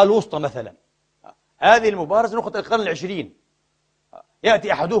الوسطى مثلا. هذه المبارزة نقطة القرن العشرين.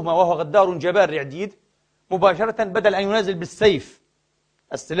 يأتي أحدهما وهو غدار جبار عديد، مباشرة بدل أن ينازل بالسيف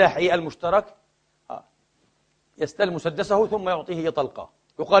السلاح المشترك، يستلم مسدسه ثم يعطيه طلقة،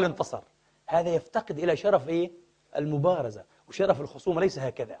 يقال انتصر. هذا يفتقد إلى شرف المبارزة وشرف الخصومة. ليس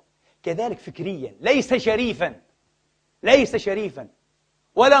هكذا. كذلك فكريا ليس شريفا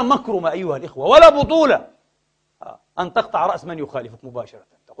ولا مكرمة أيها الإخوة، ولا بطولة أن تقطع رأس من يخالفك مباشرة،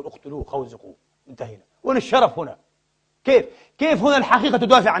 تقول اقتلوه خوزقوه، انتهينا. وين الشرف هنا؟ كيف هنا الحقيقة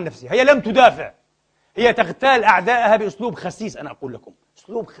تدافع عن نفسها؟ هي لم تدافع، هي تغتال أعدائها بأسلوب خسيس. أنا أقول لكم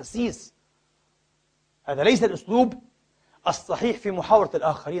أسلوب خسيس. هذا ليس الأسلوب الصحيح في محاورة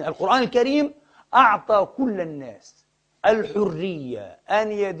الآخرين. القرآن الكريم أعطى كل الناس الحرية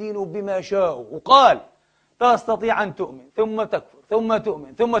أن يدينوا بما شاءوا، وقال تستطيع أن تؤمن ثم تكفر ثم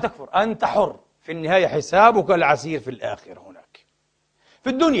تؤمن ثم تكفر، أنت حر. في النهاية حسابك العسير في الآخرة هناك. في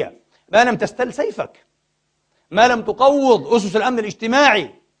الدنيا ما لم تستل سيفك، ما لم تقوض أسس الأمن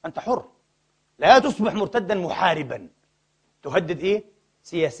الاجتماعي، أنت حر. لا تصبح مرتدا محاربا تهدد إيه؟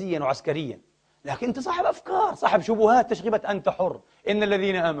 سياسيا وعسكريا، لكن أنت صاحب أفكار، صاحب شبهات، تشغيبة، أنت حر. إن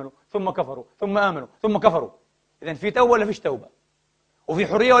الذين آمنوا ثم كفروا ثم آمنوا ثم كفروا. إذن في توبة ولا فيش توبة؟ وفي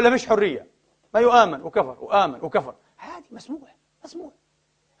حرية ولا فيش حرية؟ ما يؤمن وكفر وآمن وكفر، هذه مسموح مسموح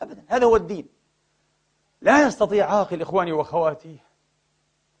أبدا. هذا هو الدين. لا يستطيع عاقل إخواني وأخواتي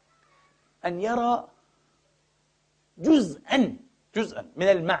أن يرى جزءا من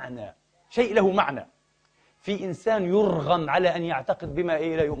المعنى، شيء له معنى، في إنسان يرغم على أن يعتقد بما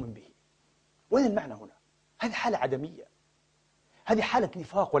لا يؤمن به. وين المعنى هنا؟ هذه حالة عدمية، هذه حالة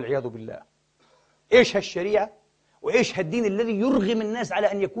نفاق والعياذ بالله. إيش هالشريعة وإيش هالدين الذي يرغم الناس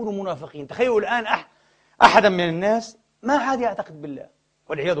على أن يكونوا منافقين؟ تخيلوا الآن أحدا من الناس ما عاد يعتقد بالله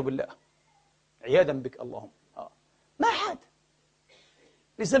والعياذ بالله، عياذا بك اللهم. ما عاد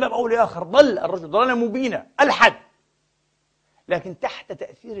لسبب أو لآخر ضل الرجل ضلالا مبينا ألحد، لكن تحت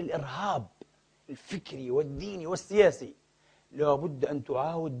تأثير الإرهاب الفكري والديني والسياسي لابد أن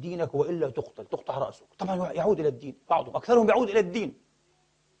تعاود دينك وإلا تقطع رأسك. طبعا يعود إلى الدين، بعضهم أكثرهم يعود إلى الدين.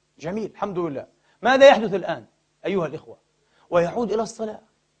 جميل، الحمد لله. ماذا يحدث الآن أيها الإخوة؟ ويعود إلى الصلاة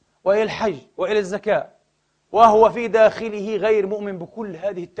وإلى الحج وإلى الزكاة وهو في داخله غير مؤمن بكل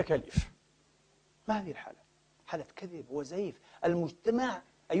هذه التكاليف. ما هذه الحالة؟ حالة كذب وزيف. المجتمع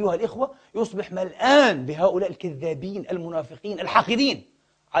أيها الإخوة يصبح ملآن بهؤلاء الكذابين المنافقين الحاقدين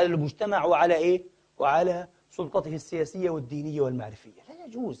على المجتمع وعلى إيه؟ وعلى سلطته السياسية والدينية والمعرفية. لا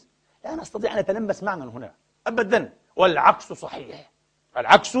يجوز، لا نستطيع أن نتلمس معنى هنا أبدا، والعكس صحيح.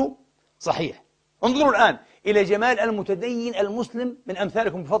 العكس صحيح. انظروا الآن إلى جمال المتدين المسلم من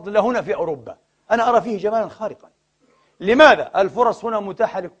أمثالكم بفضل الله هنا في أوروبا. أنا أرى فيه جمالا خارقا. لماذا؟ الفرص هنا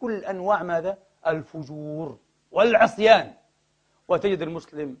متاحة لكل أنواع ماذا؟ الفجور والعصيان. وتجد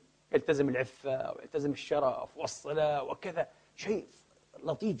المسلم يلتزم العفة ويلتزم الشرف والصلاة وكذا، شيء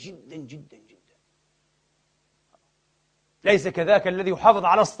لطيف جدا جدا جدا. ليس كذاك الذي يحافظ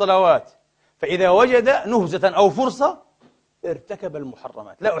على الصلوات فإذا وجد نهزة أو فرصة ارتكب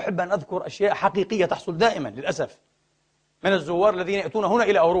المحرمات. لا أحب أن أذكر أشياء حقيقية تحصل دائما للأسف من الزوار الذين يأتون هنا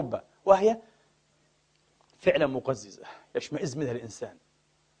إلى أوروبا، وهي فعلا مقززة يشمئز منها الإنسان.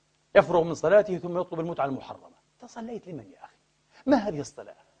 يفرغ من صلاته ثم يطلب المتعة المحرمة. تصليت لمن يا أخي؟ ما هذه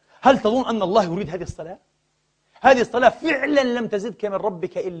الصلاة؟ هل تظن أن الله يريد هذه الصلاة؟ هذه الصلاة فعلا لم تزدك من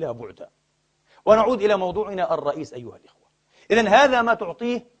ربك إلا بعدا. ونعود إلى موضوعنا الرئيس أيها الإخوة. إذن هذا ما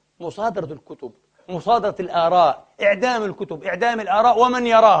تعطيه مصادرة الكتب، مصادرة الآراء، إعدام الكتب، إعدام الآراء ومن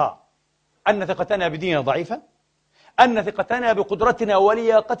يراها. أن ثقتنا بديننا ضعيفة، أن ثقتنا بقدرتنا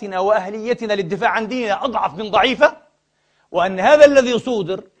ولياقتنا وأهليتنا للدفاع عن ديننا أضعف من ضعيفة، وأن هذا الذي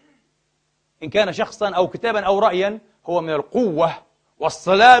صودر إن كان شخصا أو كتابا أو رأيا هو من القوة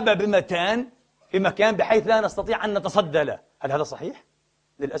والصلابة بمكان بحيث لا نستطيع أن نتصدى له. هل هذا صحيح؟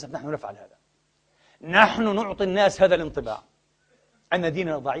 للأسف نحن نفعل هذا. نحن نعطي الناس هذا الانطباع أن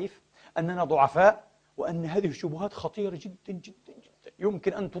ديننا ضعيف، أننا ضعفاء، وأن هذه الشبهات خطيرة جدا جدا جدا،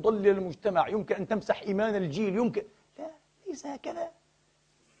 يمكن أن تضلل المجتمع، يمكن أن تمسح إيمان الجيل، يمكن. لا، ليس هكذا.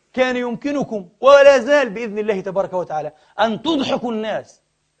 كان يمكنكم ولا زال بإذن الله تبارك وتعالى أن تضحكوا الناس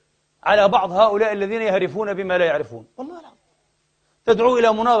على بعض هؤلاء الذين يهرفون بما لا يعرفون. والله العظيم تدعو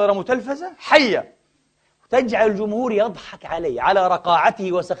إلى مناظرة متلفزة حية، تجعل الجمهور يضحك عليه على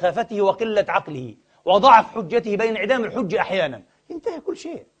رقاعته وسخافته وقلة عقله وضعف حجته بين انعدام الحجة أحيانا، ينتهي كل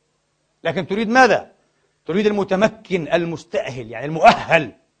شيء. لكن تريد ماذا؟ تريد المتمكن المستأهل، يعني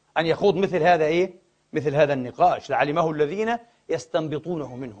المؤهل أن يخوض مثل هذا مثل هذا النقاش لعلمه الذين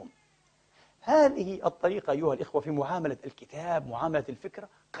يستنبطونه منهم. هذه الطريقة أيها الإخوة في معاملة الكتاب، معاملة الفكرة،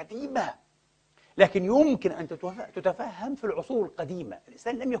 قديمة، لكن يمكن أن تتفهم في العصور القديمة.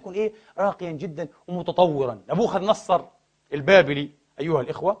 الإنسان لم يكن راقيا جدا ومتطورا. نبوخذ نصر البابلي أيها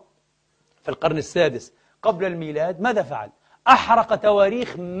الإخوة في القرن السادس قبل الميلاد ماذا فعل؟ أحرق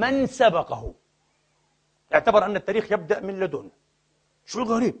تواريخ من سبقه. اعتبر أن التاريخ يبدأ من لدن. شو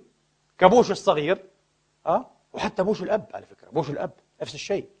الغريب؟ كبوش الصغير وحتى بوش الأب، على فكرة بوش الأب نفس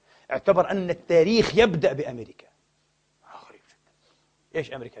الشيء، اعتبر أن التاريخ يبدأ بأمريكا. غريب جدا.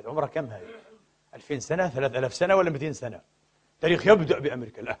 إيش أمريكا؟ عمرها كم هذه؟ 2000 سنة، 3000 سنة، ولا 200 سنة؟ تاريخ يبدأ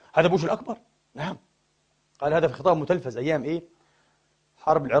بأمريكا. لا، هذا بوش الأكبر. نعم، قال هذا في خطاب متلفز أيام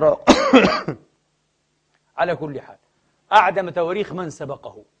حرب العراق. على كل حال أعدم تواريخ من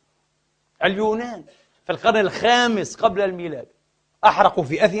سبقه. اليونان في القرن الخامس قبل الميلاد أحرقوا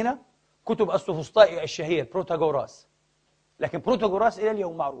في أثينا كتب السوفسطائي الشهير بروتاغوراس، لكن بروتاغوراس إلى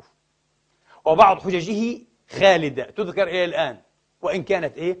اليوم معروف، وبعض حججه خالدة تذكر إلى الآن. وإن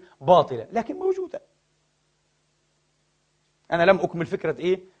كانت باطلة لكن موجودة. أنا لم أكمل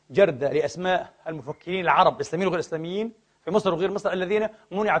فكرة جردة لأسماء المفكرين العرب الإسلاميين وغير الإسلاميين في مصر وغير مصر الذين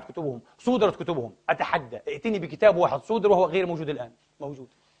منعت كتبهم، صودرت كتبهم. أتحدى ائتني بكتاب واحد صودر وهو غير موجود الآن.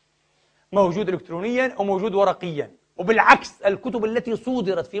 موجود إلكترونيا وموجود ورقيا. وبالعكس الكتب التي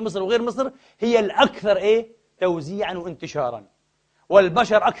صودرت في مصر وغير مصر هي الأكثر توزيعا وانتشارا،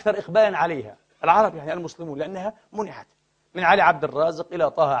 والبشر أكثر إقبالا عليها، العرب يعني المسلمون، لأنها منحت. من علي عبد الرازق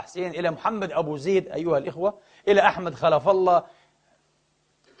إلى طه حسين إلى محمد أبو زيد أيها الإخوة إلى أحمد خلف الله،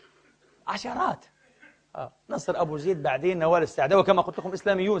 عشرات. نصر أبو زيد، بعدين نوال السعداوي، وكما قلت لكم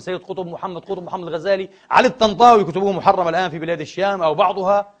إسلاميون، سيد قطب، محمد الغزالي، علي الطنطاوي كتبه محرمة الآن في بلاد الشام أو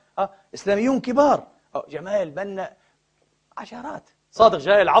بعضها، إسلاميون كبار، جمال بنا، عشرات. صادق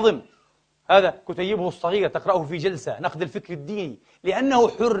جلال العظم هذا كتيبه الصغير تقرأه في جلسة، نقد الفكر الديني، لأنه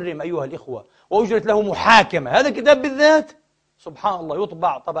حرم أيها الإخوة وأجرت له محاكمة. هذا الكتاب بالذات سبحان الله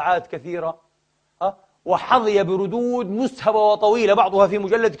يطبع طبعات كثيرة، وحظي بردود مسهبة وطويلة، بعضها في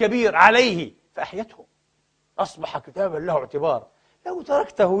مجلد كبير عليه، فأحيته، أصبح كتابا له اعتبار. لو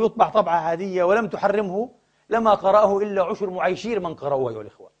تركته يطبع طبعة عادية ولم تحرمه لما قرأه إلا عشر معايشير من قرأوه أيها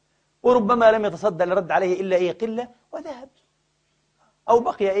الإخوة، وربما لم يتصدى لرد عليه إلا قلة وذهب، أو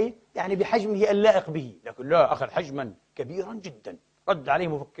بقي يعني بحجمه اللائق به، لكن لا، أخذ حجما كبيرا جدا، رد عليه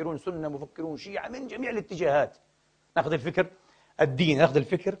مفكرون سنة، مفكرون شيعة، من جميع الاتجاهات. ناخذ الفكر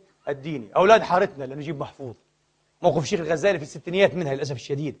الديني، أولاد حارتنا لنجيب محفوظ، موقف الشيخ الغزالي في الستينيات منها للأسف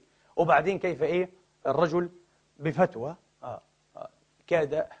الشديد، وبعدين كيف الرجل بفتوى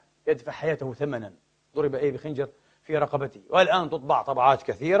كاد يدفع حياته ثمنا، ضرب بخنجر في رقبته، والآن تطبع طبعات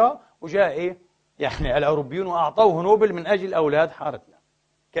كثيرة، وجاء يعني الأوروبيون وأعطوه نوبل من أجل أولاد حارتنا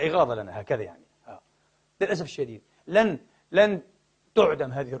كإغاظة لنا، هكذا يعني. للأسف الشديد لن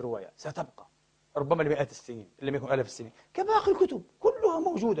تعدم هذه الروايات، ستبقى ربما لمئات السنين إن لم يكن آلاف السنين، كباقي الكتب كلها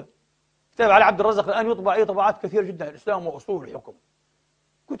موجودة. كتاب علي عبد الرزاق الآن يطبع طبعات كثيرة جدا، الإسلام وأصول الحكم،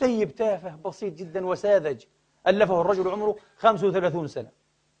 كتيب تافه بسيط جدا وساذج، ألفه الرجل عمره 35 سنة،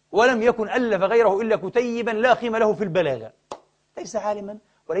 ولم يكن ألف غيره إلا كتيبا لا قيمة له في البلاغة، ليس عالما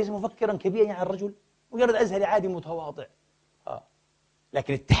وليس مفكرا كبيرا يعني الرجل، مجرد أزهري عادي متواضع.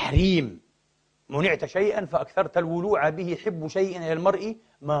 لكن التحريم، منعت شيئا فأكثرت الولوع به، حب شيء إلى المرء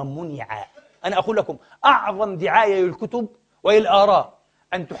ما منع. أنا أقول لكم أعظم دعاية للكتب وللآراء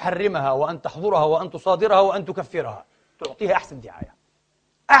أن تحرمها وأن تحظرها وأن تصادرها وأن تكفرها، تعطيها أحسن دعاية،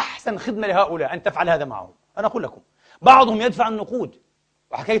 أحسن خدمة لهؤلاء أن تفعل هذا معهم. أنا أقول لكم بعضهم يدفع النقود،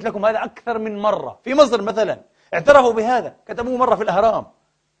 وحكيت لكم هذا أكثر من مرة. في مصر مثلا اعترفوا بهذا، كتبوه مرة في الأهرام،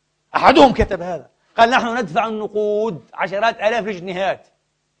 أحدهم كتب هذا، قال نحن ندفع النقود عشرات آلاف الجنيهات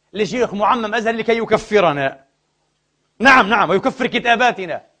لشيخ معمم أزهر لكي يكفرنا. نعم ويكفر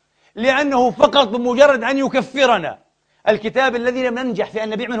كتاباتنا، لأنه فقط بمجرد أن يكفرنا الكتاب الذي لم ننجح في أن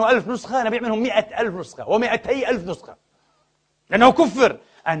نبيع منه 1000 نسخة نبيع منه 100,000 نسخة و200,000 نسخة، لأنه كفر.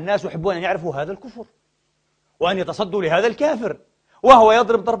 الناس يحبون أن يعرفوا هذا الكفر وأن يتصدوا لهذا الكافر، وهو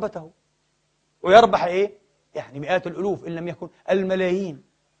يضرب ضربته ويربح يعني مئات الألوف إن لم يكن الملايين،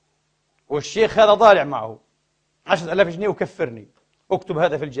 والشيخ هذا ضالع معه 10,000 جنيه وكفرني، اكتب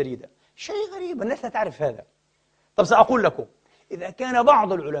هذا في الجريدة. شيء غريب، الناس لا تعرف هذا. طب سأقول لكم، إذا كان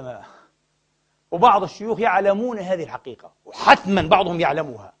بعض العلماء وبعض الشيوخ يعلمون هذه الحقيقة، وحتما بعضهم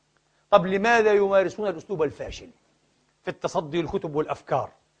يعلموها، طب لماذا يمارسون الأسلوب الفاشل في التصدي للكتب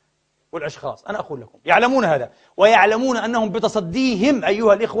والأفكار والأشخاص؟ أنا أقول لكم يعلمون هذا، ويعلمون أنهم بتصديهم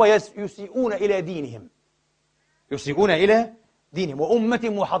أيها الإخوة يسيئون إلى دينهم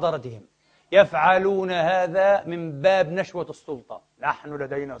وأمتهم وحضارتهم. يفعلون هذا من باب نشوة السلطة، نحن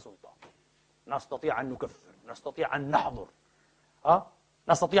لدينا سلطة، نستطيع أن نكفر، نستطيع أن نحضر،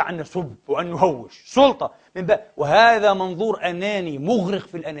 نستطيع أن نسب وأن نهوش، سلطة من باب. وهذا منظور أناني مغرق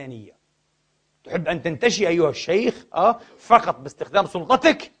في الأنانية. تحب أن تنتشي أيها الشيخ فقط باستخدام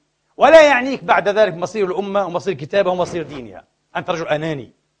سلطتك، ولا يعنيك بعد ذلك مصير الأمة ومصير كتابها ومصير دينها. أنت رجل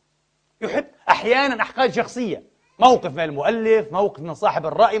أناني يحب أحيانا أحقاد شخصية، موقف من المؤلف، موقف من صاحب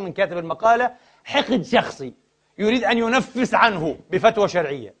الرأي، من كاتب المقالة، حقد شخصي يريد أن ينفس عنه بفتوى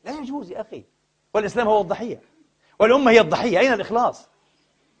شرعية. لا يجوز يا أخي، والإسلام هو الضحية والأمة هي الضحية. أين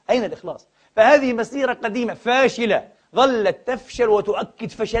الإخلاص؟ فهذه مسيرة قديمة فاشلة، ظلت تفشل وتؤكد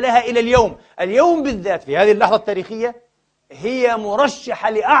فشلها إلى اليوم بالذات في هذه اللحظة التاريخية هي مرشحة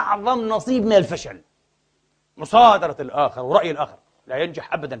لأعظم نصيب من الفشل. مصادرة الآخر ورأي الآخر لا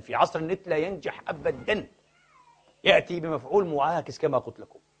ينجح أبدا، في عصر النت لا ينجح أبدا، يأتي بمفعول معاكس كما قلت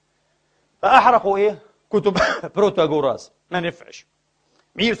لكم. فأحرقوا كتب بروتاغوراس، ما نفعش.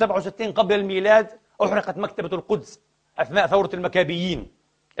 167 قبل الميلاد أحرقت مكتبة القدس أثناء ثورة المكابيين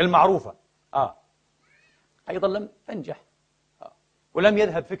المعروفة، أيضا لم تنجح. ولم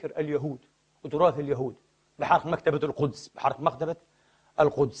يذهب فكر اليهود وتراث اليهود بحرق مكتبة القدس، بحرق مكتبة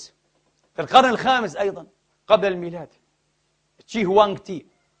القدس. في القرن الخامس أيضا قبل الميلاد، تشي هوانغ تي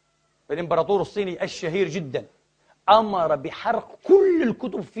الإمبراطور الصيني الشهير جدا أمر بحرق كل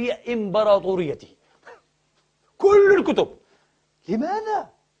الكتب في إمبراطوريته، كل الكتب. لماذا؟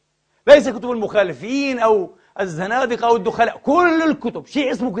 ليس كتب المخالفين أو الزنادقة أو الدخلاء، كل الكتب،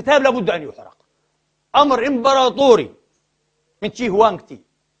 شيء اسمه كتاب لابد أن يحرق. أمر إمبراطوري من تشي هوانغ تي.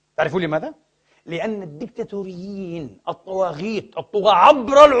 تعرفون لماذا؟ لأن الدكتاتوريين الطواغيت الطغاة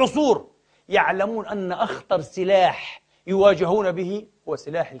عبر العصور يعلمون أن أخطر سلاح يواجهون به هو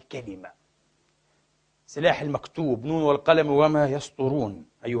سلاح الكلمة، سلاح المكتوب، نون والقلم وما يسطرون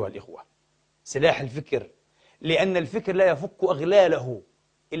أيها الإخوة، سلاح الفكر. لأن الفكر لا يفك أغلاله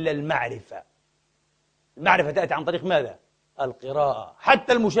إلا المعرفة. المعرفة تأتي عن طريق ماذا؟ القراءة.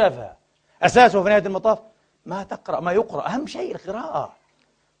 حتى المشافهة أساسه في نهاية المطاف ما تقرأ، ما يقرأ، أهم شيء القراءة.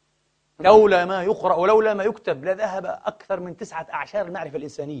 لولا ما يقرأ ولولا ما يكتب لذهب أكثر من 9 أعشار المعرفة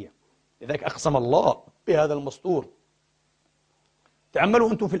الإنسانية. لذلك أقسم الله بهذا المسطور. تأملوا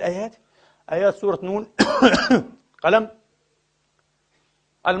أنتم في الآيات، آيات سورة نون قلم،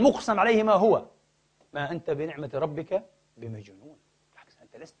 المقسم عليه ما هو، ما أنت بنعمة ربك بمجنون. بالعكس،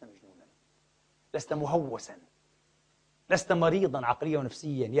 أنت لست مجنونا، لست مهوسا، لست مريضا عقليا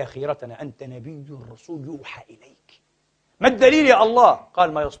ونفسيا. يا خيرتنا أنت نبي الرسول يوحى إليك. ما الدليل يا الله؟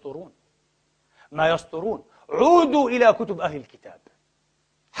 قال ما يسطرون، ما يسطرون. عودوا إلى كتب أهل الكتاب،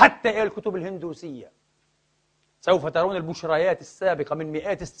 حتى إلى الكتب الهندوسية. سوف ترون البشريات السابقة من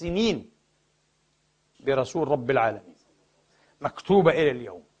مئات السنين برسول رب العالمين مكتوبة إلى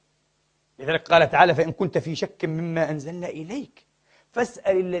اليوم. لذلك قال تعالى فإن كنت في شك مما أنزلنا إليك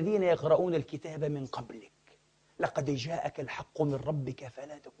فاسأل الذين يقرؤون الكتاب من قبلك لقد جاءك الحق من ربك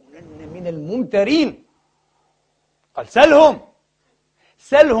فلا تكونن من الممترين. قال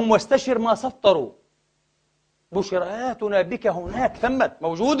سلهم واستشر ما سطروا، بشرياتنا بك هناك ثمت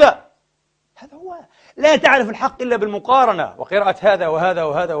موجودة. هذا هو، لا تعرف الحق إلا بالمقارنة وقراءة هذا وهذا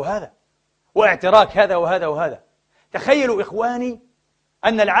وهذا وهذا واعتراك هذا وهذا وهذا. تخيلوا إخواني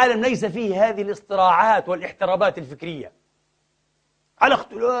أن العالم ليس فيه هذه الاصطراعات والاحترابات الفكرية على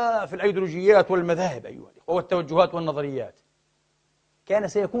اختلاف الأيديولوجيات والمذاهب أيها الأخوة والتوجهات والنظريات. كان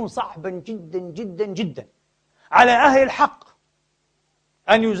سيكون صعبا جدا جدا جدا على أهل الحق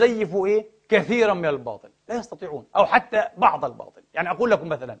أن يزيفوا كثيرا من الباطل، لا يستطيعون، أو حتى بعض الباطل. يعني أقول لكم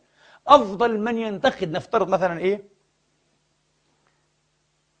مثلا أفضل من ينتقد، نفترض مثلا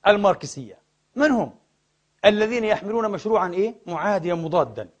الماركسية، من هم؟ الذين يحملون مشروعا معاديا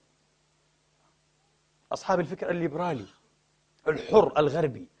مضادا، أصحاب الفكر الليبرالي الحر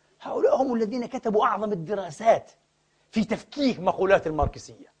الغربي. هؤلاء هم الذين كتبوا أعظم الدراسات في تفكيك مقولات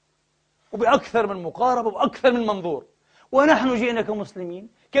الماركسية، وبأكثر من مقاربة وبأكثر من منظور. ونحن جئنا كمسلمين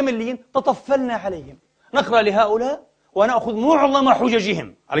كمليين تطفلنا عليهم، نقرأ لهؤلاء ونأخذ معظم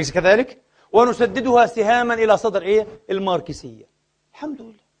حججهم، أليس كذلك؟ ونسددها سهاما إلى صدر الماركسية. الحمد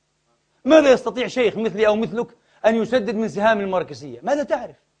لله. ماذا يستطيع شيخ مثلي أو مثلك أن يسدد من سهام الماركسية؟ ماذا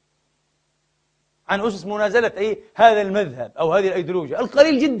تعرف عن أسس منازلة هذا المذهب أو هذه الأيديولوجيا؟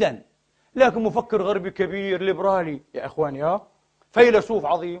 القليل جدا. لكن مفكر غربي كبير ليبرالي يا إخواني، فيلسوف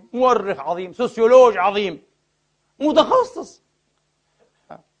عظيم، مؤرخ عظيم، سوسيولوج عظيم، متخصص،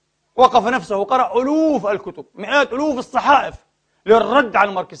 وقف نفسه وقرأ ألوف الكتب، مئات ألوف الصحائف للرد على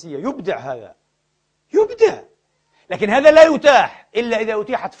الماركسية. يبدع هذا، يبدع. لكن هذا لا يتاح إلا إذا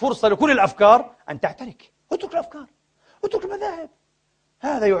أتيحت فرصة لكل الأفكار أن تعترك. اترك الأفكار، اترك المذاهب،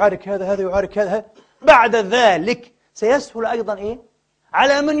 هذا يعارك هذا، هذا يعارك هذا. بعد ذلك سيسهل أيضا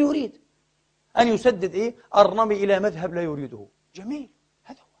على من يريد أن يسدد الرمي إلى مذهب لا يريده. جميل،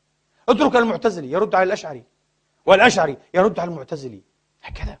 هذا هو. اترك المعتزلي يرد على الأشعري، والأشعري يرد على المعتزلي،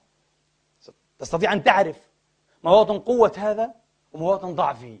 هكذا تستطيع أن تعرف مواطن قوة هذا ومواطن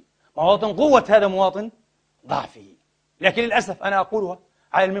ضعفه، مواطن قوة هذا ومواطن ضعفه. لكن للأسف أنا أقولها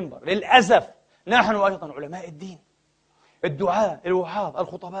على المنبر، للأسف نحن أيضا علماء الدين، الدعاة، الوعاظ،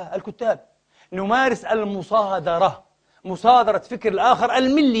 الخطباء، الكتاب، نمارس المصادرة، مصادرة فكر الآخر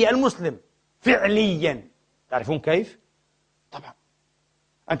الملي المسلم فعليا. تعرفون كيف؟ طبعا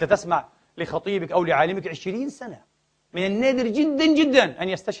أنت تسمع لخطيبك أو لعالمك 20 سنة من النادر جدا جدا أن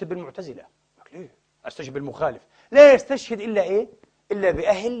يستشهد بالمعتزلة. ليه؟ أستشهد بالمخالف. لا يستشهد إلا إلا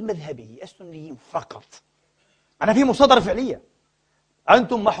بأهل مذهبه السنيين فقط. أنا في مصادرة فعلية.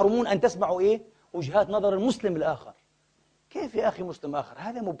 أنتم محرومون أن تسمعوا وجهات نظر المسلم الآخر. كيف يا أخي مسلم آخر؟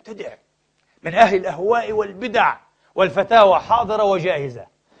 هذا مبتدع من أهل الأهواء والبدع والفتاوى حاضرة وجاهزة،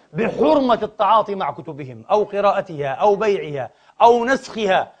 بحرمة التعاطي مع كتبهم أو قراءتها أو بيعها أو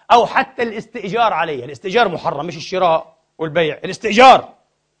نسخها أو حتى الاستئجار عليها. الاستئجار محرم، مش الشراء والبيع، الاستئجار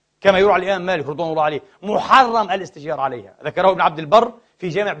كما يروى عن الإمام مالك رضوان الله عليه محرم الاستئجار عليها، ذكره ابن عبد البر في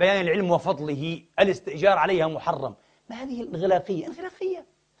جامع بيان العلم وفضله، الاستئجار عليها محرم. ما هذه الانغلاقية؟ انغلاقية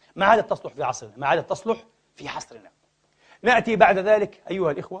ما عادت تصلح في عصرنا، ما عادت تصلح في عصرنا. نأتي بعد ذلك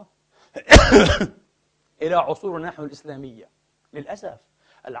أيها الإخوة إلى عصورنا نحن الإسلامية. للأسف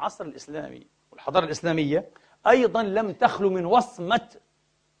العصر الإسلامي والحضارة الإسلامية أيضا لم تخلو من وصمة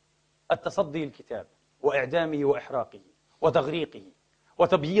التصدي للكتاب وإعدامه وإحراقه وتغريقه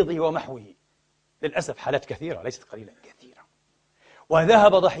وتبييضه ومحوه. للأسف حالات كثيرة ليست قليلة، كثيرة،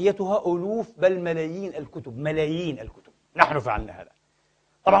 وذهب ضحيتها ألوف بل ملايين الكتب، ملايين الكتب. نحن فعلنا هذا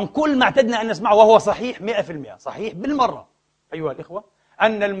طبعا. كل ما اعتدنا أن نسمعه وهو صحيح 100%، صحيح بالمرة أيها الإخوة،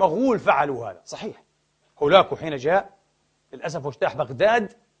 أن المغول فعلوا هذا صحيح. هولاكو حين جاء للأسف واجتاح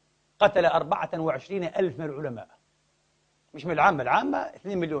بغداد قتل 24,000 من العلماء، مش من العامة، العامة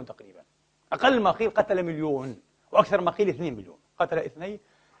 2 مليون تقريبا، أقل ما قيل قتل مليون، وأكثر ما قيل 2 مليون، قتل 2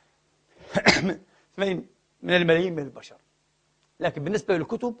 من الملايين من البشر. لكن بالنسبة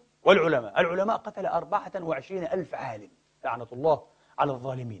للكتب والعلماء، العلماء قتل 24,000 عالم، لعنة الله على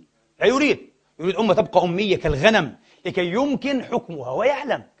الظالمين. لا يريد أمة تبقى أمية كالغنم لكي يمكن حكمها،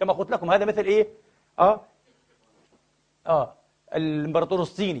 ويعلم كما قلت لكم هذا مثل إيه؟ الإمبراطور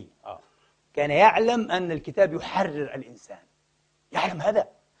الصيني كان يعلم أن الكتاب يحرر الإنسان، يعلم هذا.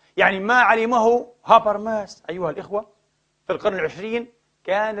 يعني ما علمه هابرماس أيها الإخوة في القرن العشرين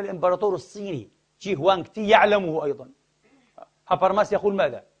كان الإمبراطور الصيني جي هوانغ تي يعلمه أيضا. هابرماس يقول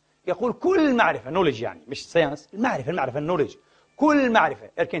ماذا؟ يقول كل معرفة، نولج يعني مش ساينس، المعرفة النولج، كل معرفة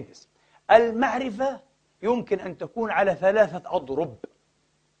إركنتس، المعرفة يمكن أن تكون على 3 أضرب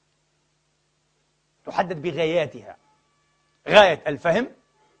تحدد بغاياتها. غاية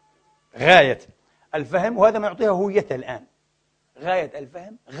الفهم، وهذا ما يعطيها هويتها الآن. غاية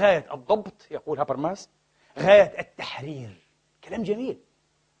الفهم، غاية الضبط يقول هابرماس، غاية التحرير. كلام جميل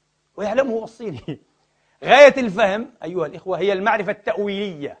ويعلمه الصيني. غاية الفهم أيها الإخوة هي المعرفة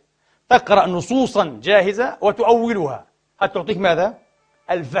التأويلية، تقرأ نصوصا جاهزة وتؤولها، هتعطيك ماذا؟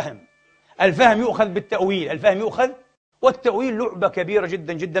 الفهم يؤخذ بالتأويل، الفهم يؤخذ، والتأويل لعبة كبيرة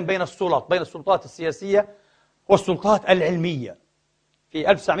جدا جدا بين السلطات السياسية والسلطات العلمية.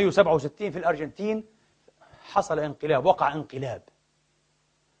 في 1967 في الأرجنتين حصل انقلاب، وقع انقلاب،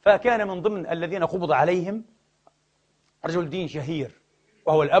 فكان من ضمن الذين قبض عليهم رجل دين شهير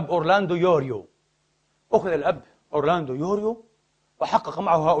وهو الأب أورلاندو يوريو. أخذ الأب أورلاندو يوريو وحقق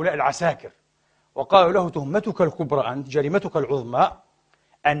معه هؤلاء العساكر وقالوا له: تهمتك الكبرى أنت، جريمتك العظمى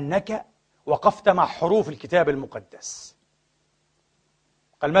أنك وقفت مع حروف الكتاب المقدس.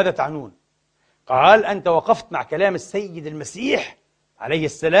 قال: ماذا تعنون؟ قال: أنت وقفت مع كلام السيد المسيح عليه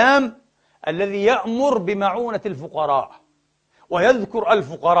السلام الذي يأمر بمعونة الفقراء ويذكر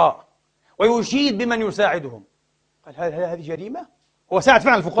الفقراء ويشيد بمن يساعدهم. قال: هذه جريمة؟ هو ساعد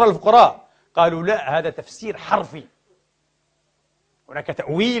فعلا الفقراء. قالوا: لا، هذا تفسير حرفي، هناك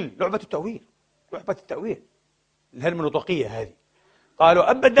تأويل، لعبة التأويل الهرمنوطقية هذه.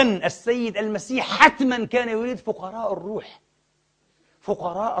 قالوا: أبدا، السيد المسيح حتما كان يريد فقراء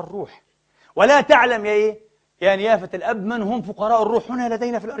الروح. ولا تعلم يا نيافة الأب من هم فقراء الروح هنا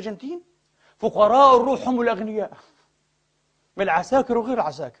لدينا في الأرجنتين؟ فقراء الروح هم الأغنياء من العساكر وغير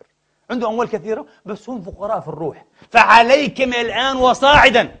العساكر، عندهم أموال كثيرة بس هم فقراء في الروح. فعليك من الآن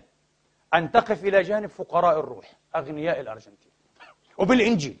وصاعدا أن تقف إلى جانب فقراء الروح أغنياء الأرجنتين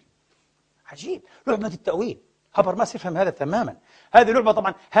وبالإنجيل. عجيب، لعبة التأويل. هابرماس يفهم هذا تماما. هذه لعبة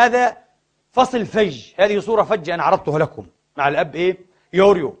طبعا، هذا فصل فج، هذه صورة فجة أنا عرضتها لكم مع الأب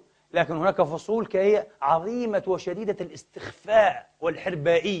يوريو. لكن هناك فصول عظيمة وشديدة الاستخفاء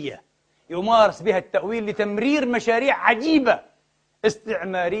والحربائية يمارس بها التأويل لتمرير مشاريع عجيبة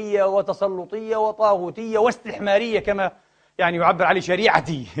استعمارية وتسلطية وطاغوتية واستحمارية، كما يعبر عليه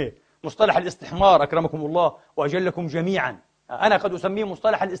شريعتي مصطلح الاستحمار أكرمكم الله وأجلكم جميعا. أنا قد أسميه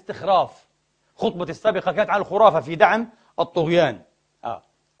مصطلح الاستخراف. خطبة السابقة كانت عن الخرافة في دعم الطغيان.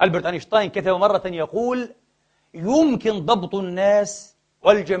 ألبرت أينشتاين كتب مرة يقول: يمكن ضبط الناس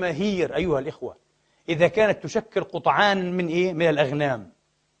والجماهير أيها الإخوة إذا كانت تشكل قطعان من الأغنام،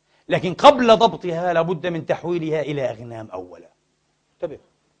 لكن قبل ضبطها لابد من تحويلها إلى أغنام أولا. انتبه،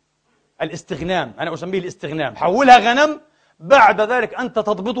 الاستغنام أنا أسميه الاستغنام، حولها غنم، بعد ذلك أنت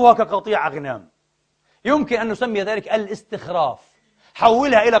تضبطها كقطيع أغنام. يمكن أن نسمي ذلك الاستخراف،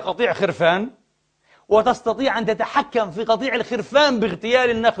 حولها إلى قطيع خرفان وتستطيع أن تتحكم في قطيع الخرفان باغتيال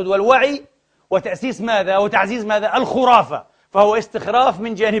النقد والوعي وتأسيس ماذا؟ وتعزيز ماذا؟ الخرافة. فهو استخراف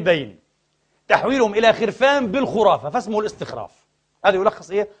من جانبين، تحويلهم إلى خرفان بالخرافة، فاسمه الاستخراف. هذا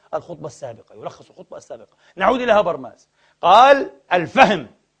يلخص الخطبة السابقة. نعود إلى هابرماس. قال: الفهم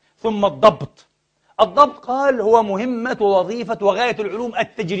ثم الضبط. الضبط قال هو مهمة ووظيفة وغاية العلوم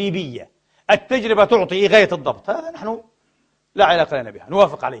التجريبية. التجربة تعطي غاية الضبط، هذا نحن لا علاقة لنا بها،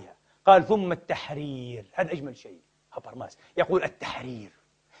 نوافق عليها. قال ثم التحرير، هذا أجمل شيء. هابرماس يقول التحرير،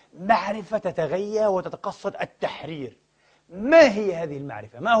 معرفة تتغير وتتقصد التحرير. ما هي هذه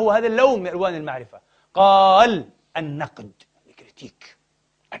المعرفة؟ ما هو هذا اللون من ألوان المعرفة؟ قال النقد، الكريتيك،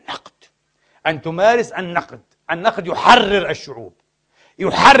 النقد، أن تمارس النقد. النقد يحرر الشعوب،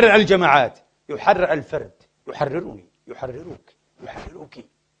 يحرر الجماعات، يحرر الفرد. يحررني، يحرروك، يحرروك.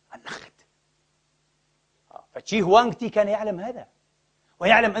 النقد. فتشي هوانغتي كان يعلم هذا،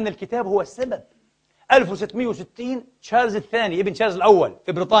 ويعلم أن الكتاب هو السبب. 1660 تشارلز الثاني ابن تشارلز الأول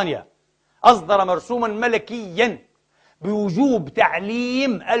في بريطانيا أصدر مرسوما ملكيا بوجوب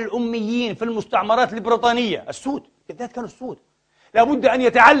تعليم الأميين في المستعمرات البريطانية. السود بالذات كانوا السود لابد أن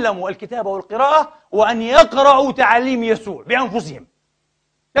يتعلموا الكتابة والقراءة، وأن يقرأوا تعليم يسوع بأنفسهم.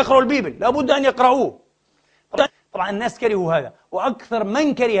 يقرأوا البيبل، لابد أن يقرأوه. طبعا الناس كرهوا هذا، وأكثر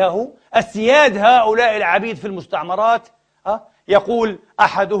من كرهه السياد هؤلاء العبيد في المستعمرات. يقول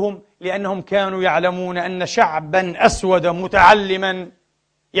أحدهم لأنهم كانوا يعلمون أن شعبا أسود متعلما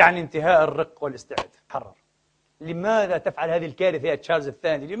يعني انتهاء الرق والاستعداد. حرر. لماذا تفعل هذه الكارثة يا تشارلز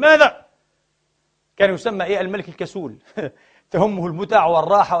الثاني؟ لماذا؟ كان يسمى الملك الكسول تهمه المتع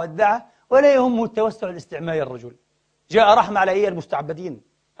والراحة والدعة، ولا يهمه التوسع الاستعماري. الرجل جاء رحمة على المستعبدين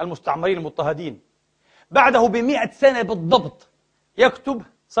المستعمرين المضطهدين. بعده ب100 سنة بالضبط يكتب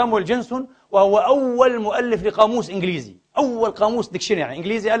صامويل جونسون، وهو أول مؤلف لقاموس إنجليزي، أول قاموس ديكشنري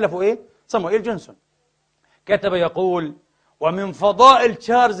إنجليزي ألفه صامويل جونسون. كتب يقول: ومن فضائل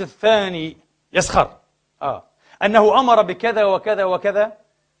تشارلز الثاني، يسخر أنه أمر بكذا وكذا وكذا،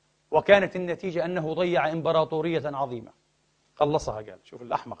 وكانت النتيجة أنه ضيع إمبراطورية عظيمة. خلصها. قال: شوف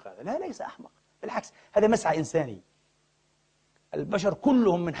الأحمق هذا. لا، ليس أحمق، بالعكس، هذا مسعى إنساني. البشر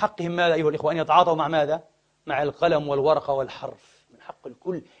كلهم من حقهم ماذا أيها الإخوة؟ أن يتعاطوا مع ماذا؟ مع القلم والورقة والحرف. من حق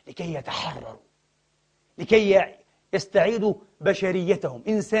الكل لكي يتحرروا، لكي يستعيدوا بشريتهم،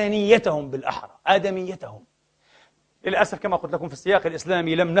 إنسانيتهم، بالأحرى آدميتهم. للأسف كما قلت لكم في السياق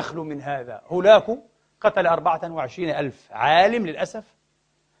الإسلامي لم نخلو من هذا. هولاكو قتل 24,000 عالم للأسف،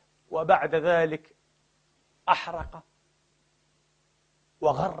 وبعد ذلك أحرق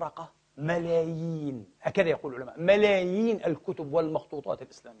وغرق ملايين، هكذا يقول العلماء، ملايين الكتب والمخطوطات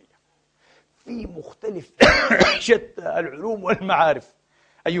الإسلامية في مختلف شتى العلوم والمعارف.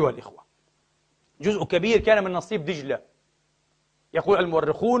 أيها الإخوة، جزء كبير كان من نصيب دجلة. يقول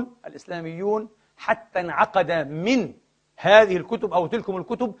المؤرخون الإسلاميون: حتى انعقد من هذه الكتب أو تلكم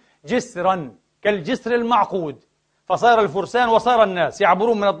الكتب جسرا كالجسر المعقود، فصار الفرسان وصار الناس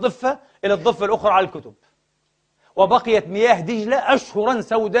يعبرون من الضفة إلى الضفة الأخرى على الكتب، وبقيت مياه دجلة أشهرا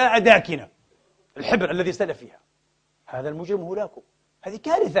سوداء داكنة، الحبر الذي سال فيها. هذا المجرم هولاكو. هذه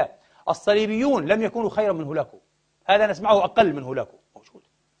كارثة. الصليبيون لم يكونوا خيرا من هولاكو، هذا نسمعه أقل من هولاكو موجود.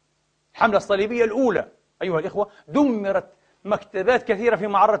 الحملة الصليبية الأولى أيها الإخوة دمرت مكتبات كثيرة في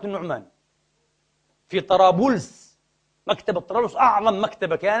معرة النعمان، في طرابلس. مكتبة طرابلس أعظم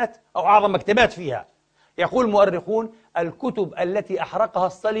مكتبة كانت، أو أعظم مكتبات فيها. يقول المؤرخون الكتب التي أحرقها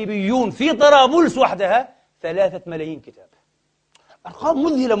الصليبيون في طرابلس وحدها 3 ملايين كتاب. أرقام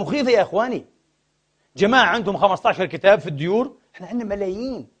مذهلة مخيفة يا إخواني. جماعة عندهم 15 كتاب في الديور، إحنا عندنا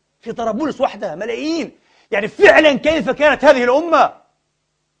ملايين في طرابلس وحدها، ملايين. يعني فعلا كيف كانت هذه الأمة؟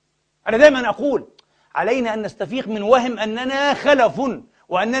 أنا دائما أقول علينا أن نستفيق من وهم أننا خلف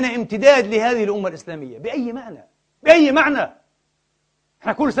وأننا امتداد لهذه الأمة الإسلامية. بأي معنى؟ بأي معنى؟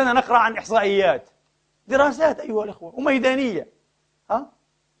 إحنا كل سنة نقرأ عن إحصائيات، دراسات أيها الإخوة، وميدانية.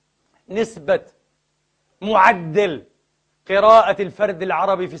 نسبة معدل قراءة الفرد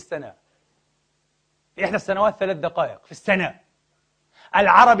العربي في السنة، في إحدى السنوات 3 دقائق في السنة.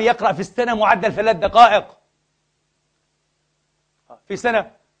 العربي يقرأ في السنة معدل 3 دقائق، في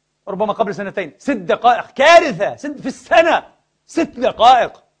سنة ربما قبل 2 6 دقائق. كارثة. في السنة 6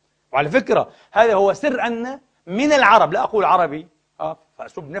 دقائق. وعلى فكرة هذا هو سر أن من العرب، لا أقول عربي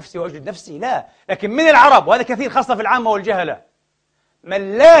فأسب نفسي وأجلد نفسي، لا، لكن من العرب، وهذا كثير خاصة في العامة والجهلة،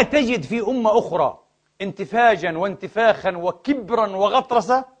 من لا تجد في أمة أخرى انتفاجا وانتفاخا وكبرا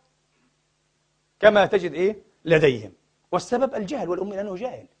وغطرسة كما تجد لديهم. والسبب الجهل والأمة، لأنه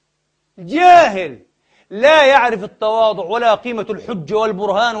جاهل. جاهل لا يعرف التواضع ولا قيمة الحجة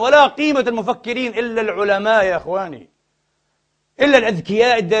والبرهان ولا قيمة المفكرين إلا العلماء يا أخواني، إلا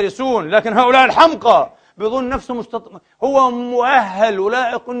الأذكياء الدارسون. لكن هؤلاء الحمقى بيظن نفسه هو مؤهل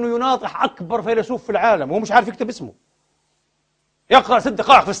ولائق أنه يناطح أكبر فيلسوف في العالم، وهو مش عارف يكتب اسمه. يقرأ 6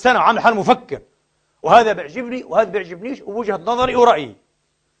 دقائق في السنة وعامل حاله مفكر، وهذا بيعجبني وهذا بيعجبنيش ووجهة نظري ورأيي.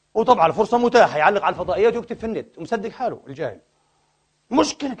 وطبعا الفرصة متاحة، يعلق على الفضائيات ويكتب في النت ومصدق حاله الجاهل.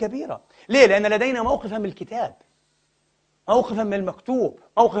 مشكلة كبيرة. ليه؟ لأن لدينا موقفا من الكتاب، موقفا من المكتوب،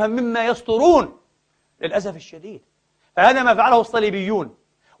 موقفا مما يسطرون للأسف الشديد. فهذا ما فعله الصليبيون،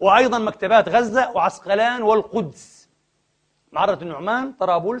 وأيضا مكتبات غزة وعسقلان والقدس، معرة النعمان،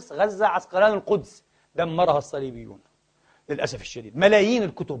 طرابلس، غزة، عسقلان، القدس، دمرها الصليبيون للأسف الشديد. ملايين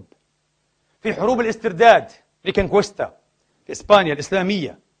الكتب في حروب الاسترداد، ريكنكويستا في إسبانيا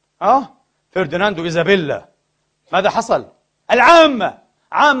الإسلامية، فرديناندو إيزابيلا، ماذا حصل؟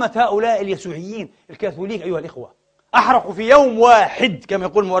 عامة هؤلاء اليسوعيين الكاثوليك أيها الإخوة أحرقوا في يوم واحد كما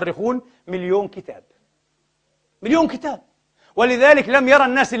يقول المؤرخون 1,000,000 كتاب. 1,000,000 كتاب. ولذلك لم يرى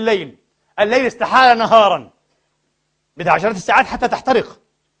الناس الليل استحال نهارا ب10 ساعات حتى تحترق.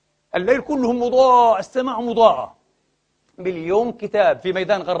 الليل كله مضاء، السماء مضاءة. 1,000,000 كتاب في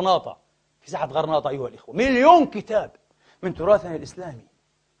ميدان غرناطة، في ساحة غرناطة أيها الإخوة، 1,000,000 كتاب من تراثنا الإسلامي.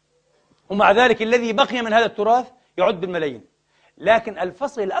 ومع ذلك الذي بقي من هذا التراث يعد بالملايين. لكن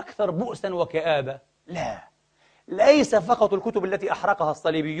الفصل الأكثر بؤسا وكآبة، ليس فقط الكتب التي أحرقها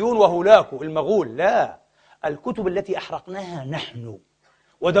الصليبيون وهولاكو المغول، لا، الكتب التي أحرقناها نحن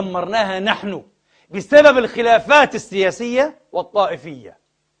ودمرناها نحن بسبب الخلافات السياسية والطائفية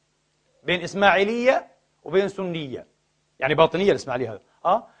بين إسماعيلية وبين سنية، يعني باطنية الإسماعيلية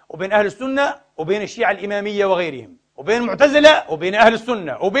هذا، وبين أهل السنة وبين الشيعة الإمامية وغيرهم، وبين المعتزلة وبين أهل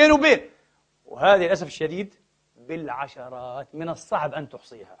السنة وبين وهذه للأسف الشديد بالعشرات، من الصعب أن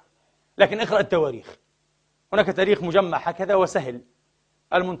تحصيها. لكن اقرأ التواريخ، هناك تاريخ مجمع هكذا وسهل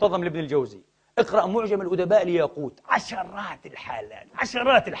المنتظم لابن الجوزي، اقرأ معجم الأدباء لياقوت، عشرات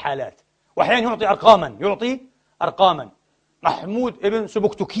الحالات، وأحيانا يعطي أرقاما. محمود ابن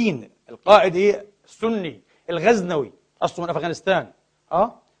سبكتكين القائد السني الغزنوي، أصله من أفغانستان،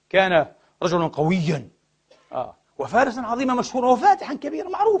 كان رجلا قويا، وفارسا عظيما مشهورا وفاتحا كبيرا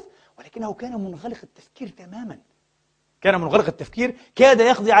معروف، ولكنه كان منغلق التفكير تماما، كاد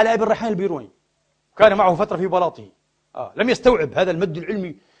يقضي على أبي الريحان البيروني، كان معه فترة في بلاطه، لم يستوعب هذا المد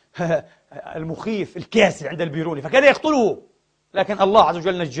العلمي المخيف الكاسر عند البيروني، فكاد يقتله، لكن الله عز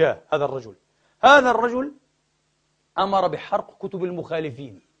وجل نجاه. هذا الرجل أمر بحرق كتب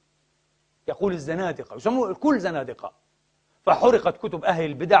المخالفين، يقول الزنادقة، يسموه الكل زنادقة، فحرقت كتب أهل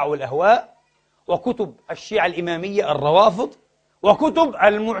البدع والأهواء، وكتب الشيعة الإمامية الروافض، وكتب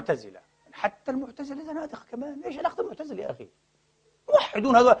المعتزلة. حتى المعتزلة زنادقة كمان. إيش علاقة المعتزلة يا أخي؟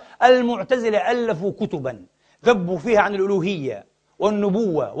 موحدون هذول. المعتزلة ألفوا كتبا ذبوا فيها عن الألوهية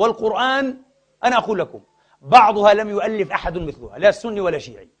والنبوة والقرآن. أنا أقول لكم بعضها لم يؤلف أحد مثلها، لا سني ولا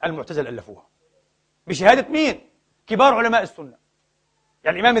شيعي، المعتزلة ألفوها بشهادة مين؟ كبار علماء السنة.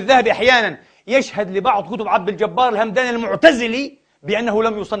 يعني الإمام الذهبي أحيانا يشهد لبعض كتب عبد الجبار الهمداني المعتزلي بأنه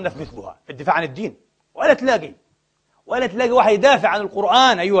لم يصنف مثلها في الدفاع عن الدين. ولا تلاقي واحد يدافع عن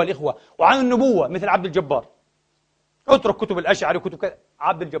القرآن أيها الإخوة وعن النبوة مثل عبد الجبار. اترك كتب الأشعري وكتب كذا،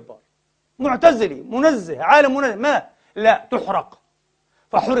 عبد الجبار معتزلي منزه، عالم منزه، لا تحرق.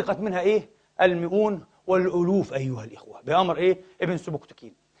 فحرقت منها المئون والألوف أيها الإخوة بأمر ابن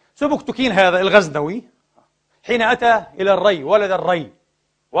سبكتكين هذا الغزنوي. حين أتى إلى الري،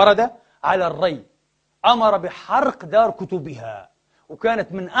 ورد على الري، أمر بحرق دار كتبها،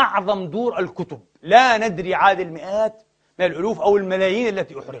 وكانت من أعظم دور الكتب، لا ندري عدد المئات من الألوف أو الملايين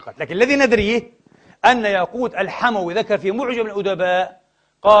التي أحرقت. لكن الذي ندريه أن ياقوت الحموي ذكر في معجم الأدباء،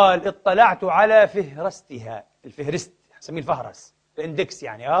 قال اطلعت على فهرستها، الفهرست سميه الفهرس، الاندكس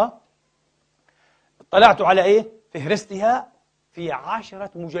يعني، اطلعت على فهرستها في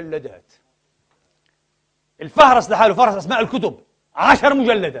 10 مجلدات. الفهرس لحاله، فهرس أسماء الكتب، 10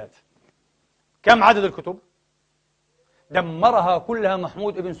 مجلدات. كم عدد الكتب؟ دمرها كلها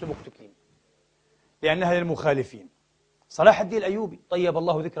محمود ابن سبكتكين لأنها للمخالفين. صلاح الدين الأيوبي طيب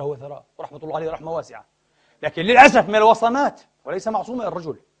الله ذكره وثراه ورحمة الله عليه رحمة واسعة، لكن للأسف من الوصمات، وليس معصوما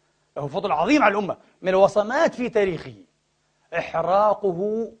الرجل، له فضل عظيم على الأمة، من الوصمات في تاريخه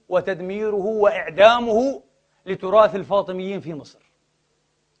إحراقه وتدميره وإعدامه لتراث الفاطميين في مصر.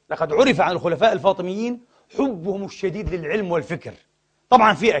 لقد عرف عن الخلفاء الفاطميين حبهم الشديد للعلم والفكر.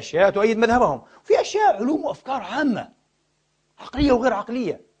 طبعا في أشياء تؤيد مذهبهم، في أشياء علوم وأفكار عامة عقلية وغير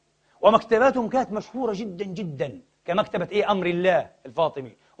عقلية، ومكتباتهم كانت مشهورة جدا جدا، كمكتبة أمر الله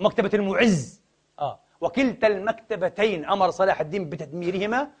الفاطمي ومكتبة المعز، وكلتا المكتبتين أمر صلاح الدين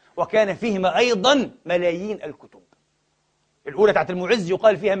بتدميرهما، وكان فيهما أيضا ملايين الكتب. الأولى تحت المعز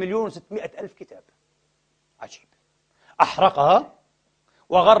يقال فيها 1,600,000 كتاب. عجيب. أحرقها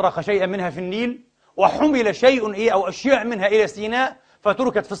وغرق شيئا منها في النيل، وحمل شيء أو أشياء منها إلى سيناء،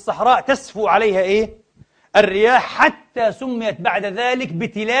 فتركت في الصحراء تسفو عليها الرياح، حتى سميت بعد ذلك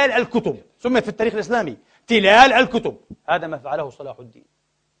بتلال الكتب، سميت في التاريخ الإسلامي تلال الكتب. هذا ما فعله صلاح الدين.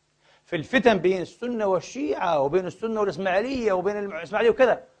 في الفتن بين السنة والشيعة وبين السنة والإسماعيلية وبين الإسماعيلية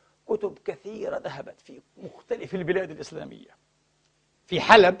وكذا، كتب كثيرة ذهبت في مختلف البلاد الإسلامية. في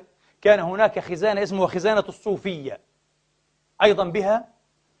حلب كان هناك خزانة اسمها خزانة الصوفية، أيضا بها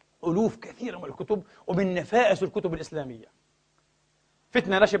ألوف كثيرة من الكتب ومن نفائس الكتب الإسلامية.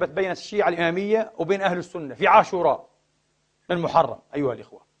 فتنة نشبت بين الشيعة الإمامية وبين أهل السنة في عاشوراء من محرم أيها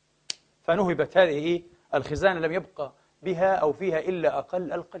الإخوة، فنهبت هذه الخزانة، لم يبقى بها أو فيها إلا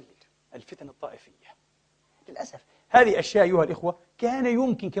أقل القليل. الفتن الطائفية للأسف هذه أشياء أيها الإخوة كان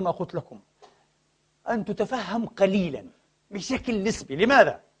يمكن كما قلت لكم أن تتفهم قليلا بشكل نسبي.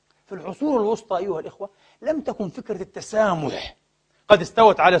 لماذا؟ في العصور الوسطى أيها الإخوة لم تكن فكرة التسامح قد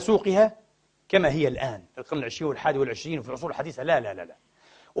استوت على سوقها كما هي الآن في القرن العشرين والحادي والعشرين وفي العصور الحديثة. لا لا لا لا.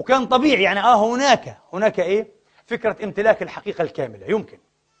 وكان طبيعي يعني هناك فكرة امتلاك الحقيقة الكاملة. يمكن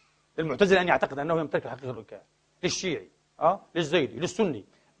للمعتزلة أن يعتقد أنه يمتلك الحقيقة الكاملة، للشيعي للزيدي للسني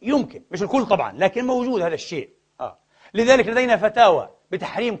يمكن، مش الكل طبعا لكن موجود هذا الشيء. لذلك لدينا فتاوى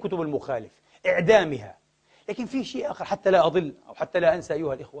بتحريم كتب المخالف، إعدامها. لكن في شيء آخر حتى لا أضل أو حتى لا أنسى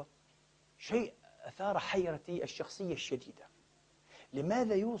أيها الإخوة، شيء أثار حيرتي الشخصية الشديدة.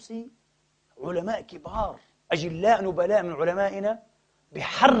 لماذا يوصي علماء كبار أجلاء نبلاء من علمائنا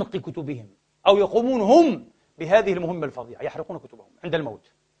بحرق كتبهم، أو يقومون هم بهذه المهمة الفظيعة، يحرقون كتبهم عند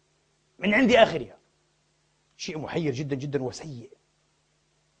الموت من عند آخرها؟ شيء محير جدا جدا وسيء.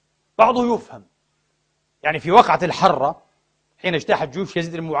 بعضه يفهم، يعني في وقعة الحرة حين اجتاحت جيوش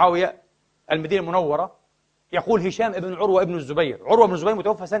يزيد بن معاوية المدينة المنورة، يقول هشام ابن عروة ابن الزبير، عروة بن الزبير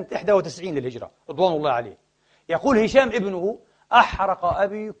متوفى سنة 91 للهجرة رضوان الله عليه، يقول هشام ابنه: أحرق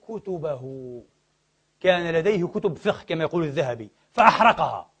أبي كتبه، كان لديه كتب فقه كما يقول الذهبي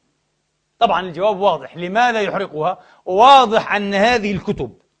فأحرقها. طبعا الجواب واضح، لماذا يحرقها؟ واضح أن هذه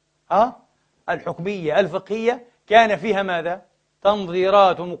الكتب الحكمية الفقهية كان فيها ماذا؟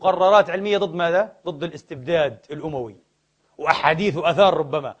 تنظيرات ومقررات علمية ضد ماذا؟ ضد الاستبداد الأموي وأحاديث وأثار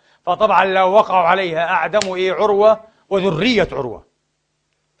ربما. فطبعا لو وقعوا عليها أعدموا عروة وذرية عروة.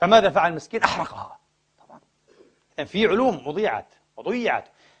 فماذا فعل المسكين؟ أحرقها. طبعا في علوم وضيعت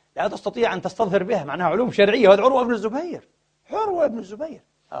لا تستطيع أن تستظهر بها، معناها علوم شرعية، وهذا عروة بن الزبير،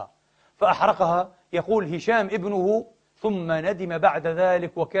 فأحرقها. يقول هشام ابنه: ثم ندم بعد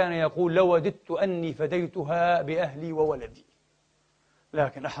ذلك وكان يقول: لوددت أني فديتها بأهلي وولدي،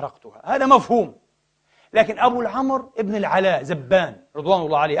 لكن أحرقتها. هذا مفهوم. لكن أبو العمر ابن العلاء زبان رضوان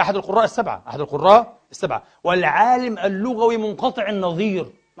الله عليه، أحد القراء السبعة والعالم اللغوي منقطع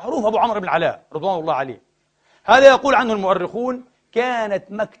النظير، معروف أبو عمرو بن العلاء رضوان الله عليه، هذا يقول عنه المؤرخون: كانت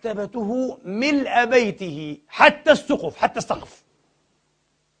مكتبته ملء بيته حتى السقف،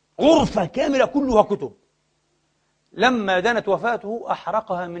 غرفة كاملة كلها كتب. لما دنت وفاته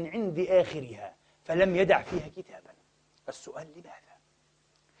أحرقها من عند آخرها فلم يدع فيها كتابا. السؤال: لماذا؟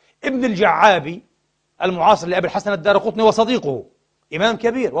 ابن الجعابي المعاصر لأبي الحسن الدارقطني وصديقه، إمام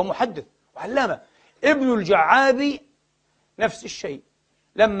كبير ومحدث وعلامة، ابن الجعابي نفس الشيء،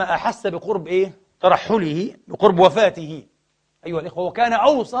 لما أحس بقرب ترحله، بقرب وفاته أيها الإخوة، وكان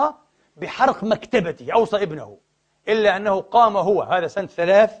أوصى بحرق مكتبته، أوصى ابنه، إلا أنه قام هو، هذا سنة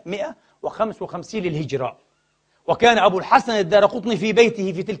 355 للهجرة، وكان أبو الحسن الدارقطني في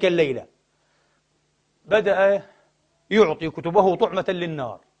بيته في تلك الليلة، بدأ يعطي كتبه طعمة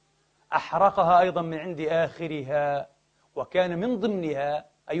للنار، أحرقها أيضا من عند آخرها، وكان من ضمنها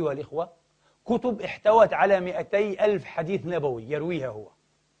أيها الإخوة كتب احتوت على 200,000 حديث نبوي يرويها هو.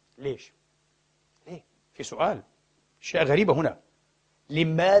 ليش؟ ليه؟ في سؤال، شيء غريبة هنا،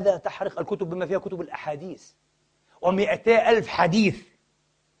 لماذا تحرق الكتب بما فيها كتب الأحاديث و200,000 حديث؟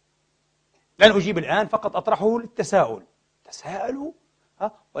 لن أجيب الآن، فقط أطرحه للتساؤل. تساءلوا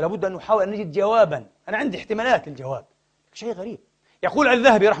ولا بد أن نحاول أن نجد جوابا. أنا عندي احتمالات للجواب، شيء غريب. يقول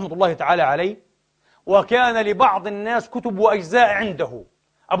الذهبي رحمة الله تعالى عليه: وكان لبعض الناس كتب وأجزاء عنده.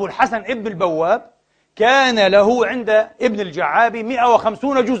 أبو الحسن ابن البواب كان له عند ابن الجعابي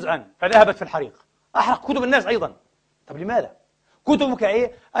 150 جزءا فذهبت في الحريق. أحرق كتب الناس أيضا. طب لماذا؟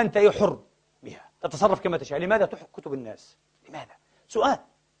 كتبك أنت حر بها، تتصرف كما تشاء، لماذا تحرق كتب الناس؟ لماذا؟ سؤال.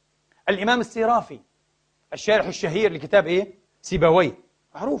 الإمام السيرافي الشارح الشهير لكتاب سيبويه،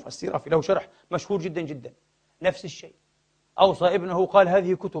 معروف السيرافي له شرح مشهور جدا جدا، نفس الشيء، أوصى ابنه قال: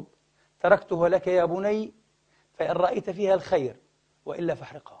 هذه كتب تركتها لك يا بني، فإن رأيت فيها الخير وإلا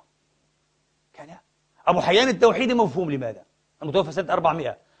فاحرقها. كان أبو حيان التوحيدي مفهوم لماذا؟ المتوفى سنة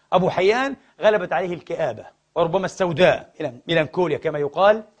 400. أبو حيان غلبت عليه الكآبة وربما السوداء، ميلانكوليا كما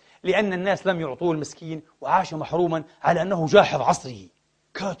يقال، لأن الناس لم يعطوه المسكين وعاش محروما على أنه جاحظ عصره،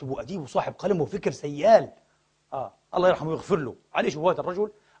 كاتب وأديب وصاحب قلم وفكر سيال. الله يرحمه ويغفر له، عليه شبهات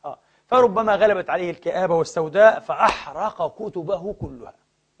الرجل. فربما غلبت عليه الكآبة والسوداء فأحرق كتبه كلها.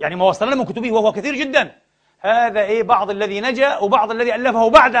 يعني ما وصلنا من كتبه وهو كثير جدا. هذا إيه بعض الذي نجا، وبعض الذي ألفه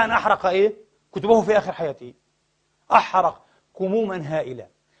بعد أن أحرق إيه كتبه في آخر حياته. أحرق كموما هائلة.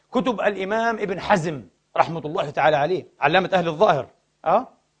 كتب الإمام ابن حزم رحمة الله تعالى عليه، علامة أهل الظاهر،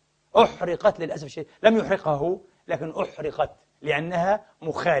 أحرقت للأسف الشديد. لم يحرقها هو، لكن أحرقت لأنها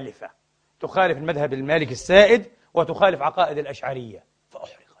مخالفة، تخالف المذهب المالكي السائد وتخالف عقائد الأشعرية،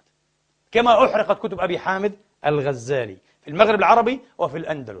 فأحرقت. كما أحرقت كتب أبي حامد الغزالي في المغرب العربي وفي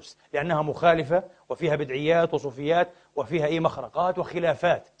الأندلس، لأنها مخالفة وفيها بدعيات وصوفيات وفيها مخرقات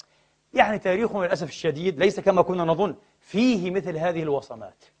وخلافات. يعني تاريخنا للأسف الشديد ليس كما كنا نظن، فيه مثل هذه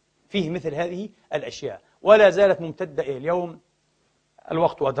الوصمات، فيه مثل هذه الأشياء، ولا زالت ممتدة اليوم.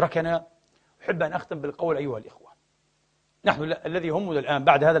 الوقت أدركنا. أحب أن أختم بالقول أيها الإخوة، نحن الذي يهمنا الآن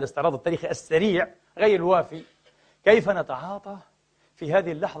بعد هذا الاستعراض التاريخي السريع غير الوافي، كيف نتعاطى في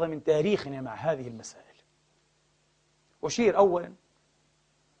هذه اللحظة من تاريخنا مع هذه المسائل. أشير أولا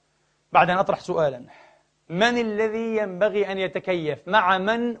بعد أن أطرح سؤالا: من الذي ينبغي أن يتكيف مع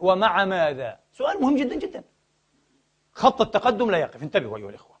من ومع ماذا؟ سؤال مهم جدا جدا. خط التقدم لا يقف، انتبهوا أيها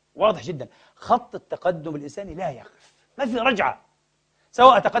الإخوة، واضح جدا. خط التقدم الإنساني لا يقف، ما في رجعة،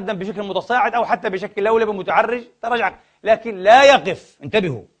 سواء تقدم بشكل متصاعد أو حتى بشكل لولبي متعرج ترجع، لكن لا يقف.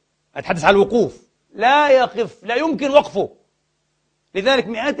 انتبهوا، أتحدث عن الوقوف، لا يقف، لا يمكن وقفه. لذلك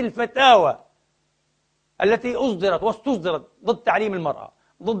مئات الفتاوى التي أصدرت واستصدرت ضد تعليم المرأة،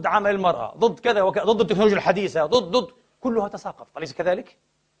 ضد عمل المرأة، ضد كذا وكذا، ضد التكنولوجيا الحديثة، ضد كلها تساقطت، أليس كذلك؟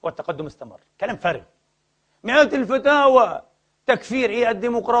 والتقدم استمر. كلام فارغ. مئات الفتاوى تكفير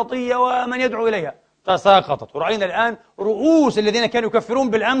الديمقراطية ومن يدعو إليها تساقطت، ورأينا الآن رؤوس الذين كانوا يكفرون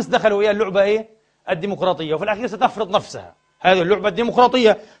بالأمس دخلوا اللعبة الديمقراطية، وفي الأخير ستفرض نفسها هذه اللعبة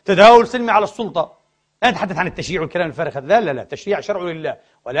الديمقراطية، تداول سلمي على السلطة. لا نتحدث عن التشريع والكلام الفارغ هذا، لا، تشريع شرع لله،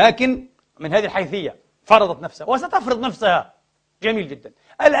 ولكن من هذه الحيثية فرضت نفسها وستفرض نفسها. جميل جدا.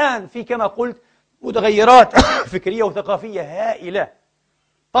 الآن في كما قلت متغيرات فكرية وثقافية هائلة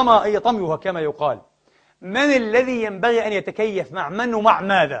طميها كما يقال. من الذي ينبغي أن يتكيف مع من ومع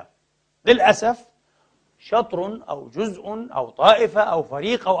ماذا؟ للأسف شطر أو جزء أو طائفة أو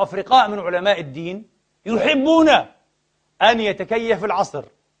فريق أو أفرقاء من علماء الدين يحبون أن يتكيف العصر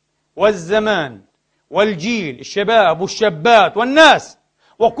والزمان والجيل، الشباب والشابات والناس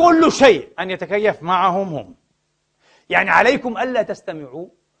وكل شيء أن يتكيف معهم هم. يعني عليكم ألا تستمعوا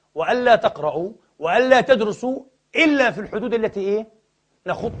وألا تقرأوا وألا تدرسوا إلا في الحدود التي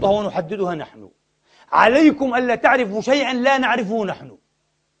نخطها ونحددها نحن. عليكم ألا تعرفوا شيئا لا نعرفه نحن.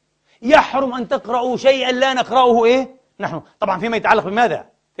 يحرم أن تقرأوا شيئا لا نقرأه نحن. طبعا فيما يتعلق بماذا؟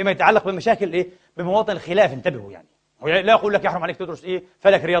 فيما يتعلق بمشاكل بمواطن الخلاف. انتبهوا، يعني لا أقول لك يحرم عليك تدرس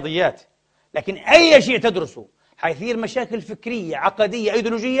فلك رياضيات، لكن أي شيء تدرسه حيثير مشاكل فكرية عقدية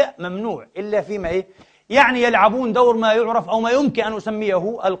أيديولوجية ممنوع إلا فيما يعني يلعبون دور ما يعرف أو ما يمكن أن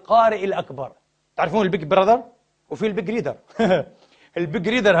أسميه القارئ الأكبر. تعرفون البيج براذر وفي البيج ريدر. البيج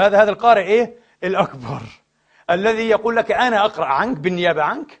ريدر هذا القارئ الأكبر الذي يقول لك أنا أقرأ عنك بالنيابة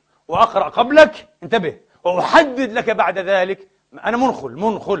عنك وأقرأ قبلك، انتبه، وأحدد لك بعد ذلك. أنا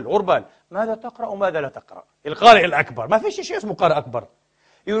منخل غربال، ماذا تقرأ وماذا لا تقرأ. القارئ الأكبر، ما فيش شيء اسمه قارئ أكبر.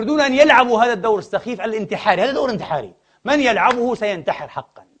 يريدون أن يلعبوا هذا الدور السخيف الانتحاري. هذا دور انتحاري، من يلعبه سينتحر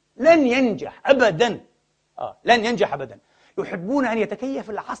حقا، لن ينجح أبدا. لن ينجح أبدا. يحبون أن يتكيف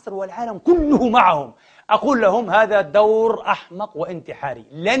العصر والعالم كله معهم. أقول لهم هذا دور أحمق وانتحاري،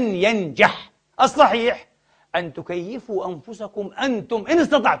 لن ينجح. الصحيح أن تكيفوا أنفسكم أنتم إن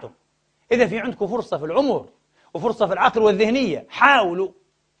استطعتم. إذا في عندكم فرصة في العمر وفرصة في العقل والذهنية حاولوا،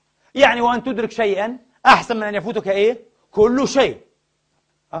 يعني وأن تدرك شيئا أحسن من أن يفوتك كل شيء.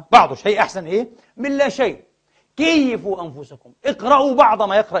 بعض شيء أحسن من لا شيء. كيفوا أنفسكم، اقرأوا بعض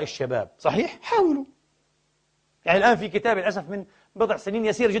ما يقرأ الشباب، صحيح؟ حاولوا. يعني الآن في كتاب للأسف من بضع سنين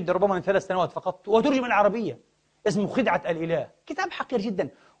يسير جدا، ربما من 3 سنوات فقط، وترجم العربية، اسمه خدعة الإله. كتاب حقير جدا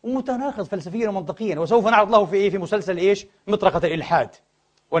ومتناقض فلسفيا ومنطقيا، وسوف نعرض له في مسلسل مطرقة الإلحاد.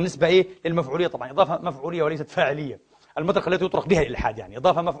 والنسبة للمفعولية طبعا، إضافة مفعولية وليست فاعلية. المطرقة التي يطرق بها الإلحاد يعني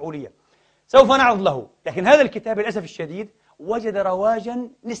إضافة مفعولية، سوف نعرض له. لكن هذا الكتاب للأسف الشديد وجد رواجا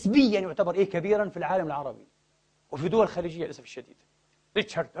نسبيا يعتبر كبيرا في العالم العربي وفي دول خارجية للأسف الشديد.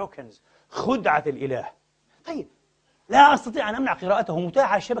 ريتشارد دوكنز، خدعة الإله. طيب لا أستطيع أن أمنع قراءته،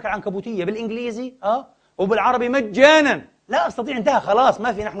 متاح على الشبكة العنكبوتية بالإنجليزي وبالعربي مجانا. لا أستطيع، انتهى خلاص،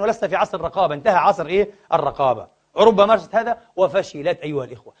 ما في، نحن لسه في عصر الرقابة، انتهى عصر الرقابة. أوروبا مارست هذا وفشلت أيها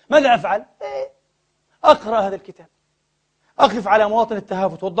الإخوة. ماذا أفعل؟ أقرأ هذا الكتاب، أقف على مواطن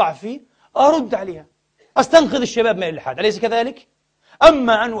التهافت والضعف فيه، أرد عليها، أستنقذ الشباب من الإلحاد، أليس كذلك؟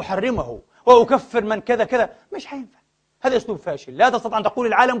 أما أن أحرمه وأكفر من كذا كذا مش حينفع. هذا أسلوب فاشل. لا تستطيع أن تقول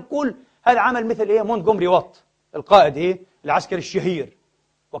العالم كل هذا عمل مثل مونتغومري وات، القائد العسكري الشهير،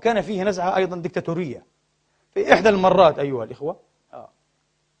 وكان فيه نزعة أيضا ديكتاتورية في إحدى المرات أيها الإخوة.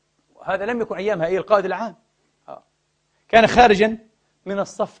 هذا لم يكن أيامها القائد العام، كان خارجا من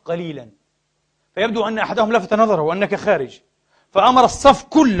الصف قليلا، فيبدو أن أحدهم لفت نظره وأنك خارج، فأمر الصف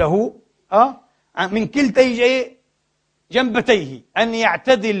كله من كلتي جنبتيه أن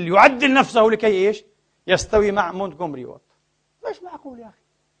يعدل نفسه لكي إيش؟ يستوي مع مونتغومري وات. مش معقول يا أخي،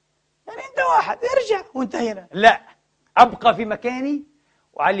 يعني أنت واحد ارجع وانتهينا. لا، أبقى في مكاني،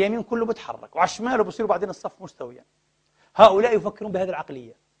 وعلى اليمين كله بتحرك وعلى الشمال بصير بعدين الصف مستويا. هؤلاء يفكرون بهذه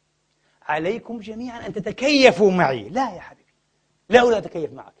العقلية. عليكم جميعا أن تتكيفوا معي. لا يا حبيبي، لا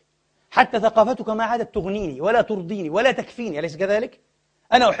أتكيف معك، حتى ثقافتك ما عادت تغنيني ولا ترضيني ولا تكفيني، أليس كذلك؟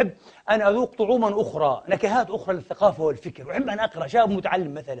 أنا أحب أن أذوق طعوما أخرى، نكهات أخرى للثقافة والفكر. أحب أن أقرأ شاب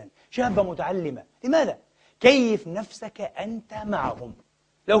متعلم مثلا، شابة متعلمة. لماذا؟ كيف نفسك أنت معهم.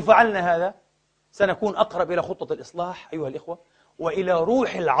 لو فعلنا هذا سنكون أقرب إلى خطة الإصلاح أيها الإخوة، وإلى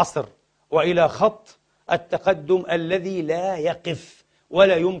روح العصر، وإلى خط التقدم الذي لا يقف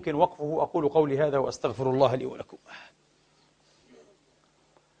ولا يمكن وقفه. أقول قولي هذا وأستغفر الله لي ولكم.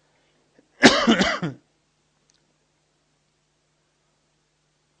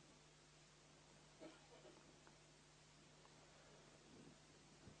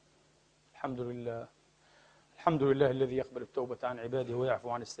 الحمد لله الذي يقبل التوبة عن عباده ويعفو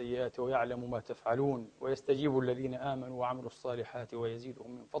عن السيئات ويعلم ما تفعلون ويستجيب الذين آمنوا وعملوا الصالحات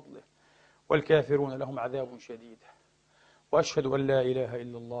ويزيدهم من فضله والكافرون لهم عذاب شديد. وأشهد أن لا إله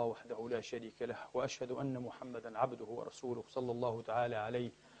إلا الله وحده لا شريك له، وأشهد أن محمدا عبده ورسوله صلى الله تعالى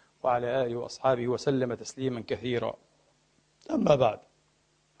عليه وعلى آله وأصحابه وسلم تسليما كثيرا. أما بعد،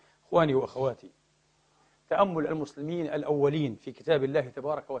 إخواني وأخواتي، تأمل المسلمين الأولين في كتاب الله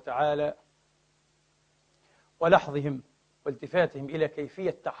تبارك وتعالى ولحظهم والتفاتهم إلى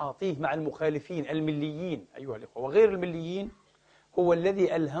كيفية تعاطيه مع المخالفين المليين أيها الإخوة وغير المليين هو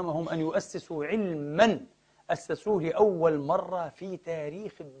الذي ألهمهم أن يؤسسوا علما أسسوه لأول مرة في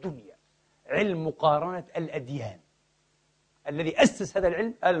تاريخ الدنيا، علم مقارنة الأديان. الذي أسس هذا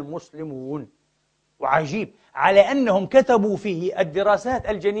العلم المسلمون. وعجيب على أنهم كتبوا فيه الدراسات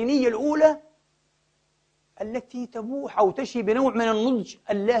الجنينية الأولى التي تبوح أو تشي بنوع من النضج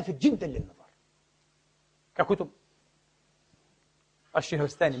اللافت جدا للنظر، ككتب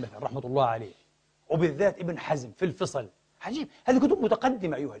الشهرستاني مثلا رحمة الله عليه، وبالذات ابن حزم في الفصل. عجيب، هذه كتب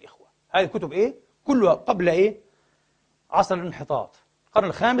متقدمة أيها الإخوة. هذه كتب كلها قبل عصر الانحطاط، القرن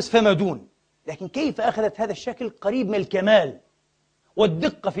الخامس فما دون. لكن كيف أخذت هذا الشكل قريب من الكمال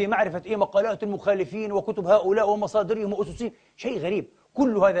والدقة في معرفة مقالات المخالفين وكتب هؤلاء ومصادرهم وأسسهم. شيء غريب.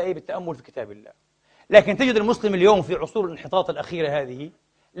 كل هذا بالتأمل في كتاب الله. لكن تجد المسلم اليوم في عصور الانحطاط الأخيرة هذه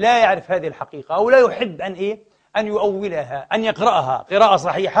لا يعرف هذه الحقيقة، أو لا يحب أن يؤولها، أن يقرأها قراءة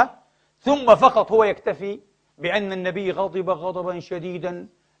صحيحة، ثم فقط هو يكتفي بأن النبي غضب غضبا شديدا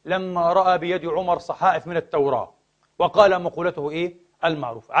لما رأى بيد عمر صحائف من التوراة، وقال مقولته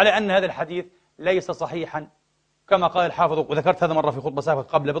المعروف، على أن هذا الحديث ليس صحيحا كما قال الحافظ، وذكرت هذا مرة في خطبة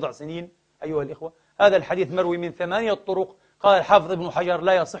سابقة قبل بضع سنين أيها الإخوة. هذا الحديث مروي من 8 طرق، قال الحافظ ابن حجر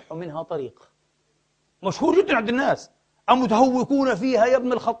لا يصح منها طريق. مشهور جدا عند الناس، أمتهوكون فيها يا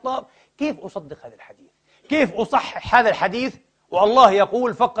ابن الخطاب. كيف أصدق هذا الحديث؟ كيف أصحح هذا الحديث والله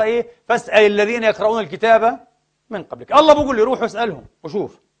يقول فاسأل الذين يقرؤون الكتاب من قبلك؟ الله بيقول لي روح اسألهم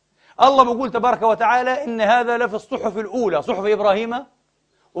وشوف. الله بيقول تبارك وتعالى إن هذا لفي الصحف الأولى، صحف إبراهيم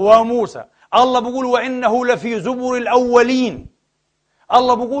وموسى. الله بيقول وإنه لفي زبر الأولين.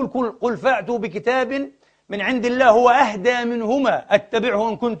 الله بيقول قل فأتوا بكتاب من عند الله هو أهدى منهما أتبعه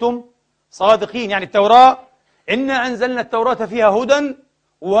إن كنتم صادقين. يعني التوراة إنا أنزلنا التوراة فيها هدى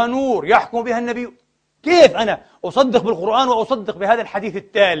ونور يحكم بها النبي. كيف أنا أصدق بالقرآن وأصدق بهذا الحديث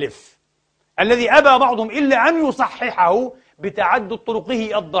التالف الذي أبى بعضهم إلا أن يصححه بتعدد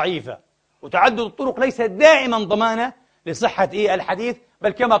طرقه الضعيفة؟ وتعدد الطرق ليس دائما ضمانة لصحة الحديث، بل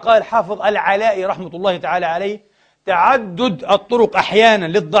كما قال الحافظ العلائي رحمة الله تعالى عليه: تعدد الطرق أحيانا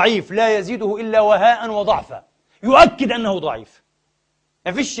للضعيف لا يزيده إلا وهاء وضعفا، يؤكد أنه ضعيف.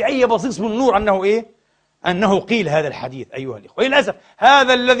 ما فيش أي بصيص من نور أنه قيل هذا الحديث أيها الإخوة. للأسف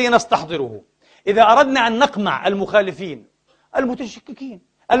هذا الذي نستحضره إذا أردنا أن نقمع المخالفين المتشككين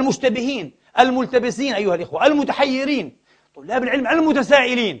المشتبهين الملتبسين أيها الإخوة المتحيرين طلاب العلم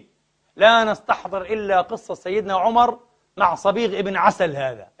المتسائلين. لا نستحضر إلا قصة سيدنا عمر مع صبيغ ابن عسل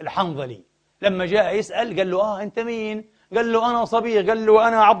هذا الحنظلي، لما جاء يسأل قال له أنت مين؟ قال له أنا صبيغ. قال له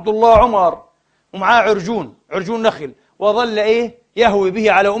أنا عبد الله عمر. ومعاه عرجون نخل، وظل يهوي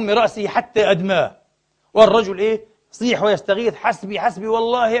به على أم رأسه حتى أدماه. والرجل يصيح ويستغيث: حسبي حسبي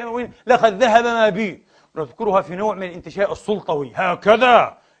والله لقد ذهب ما بي. نذكرها في نوع من الانتشاء السلطوي،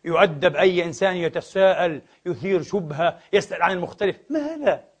 هكذا يؤدب أي إنسان يتساءل، يثير شبهة، يسأل عن المختلف. ما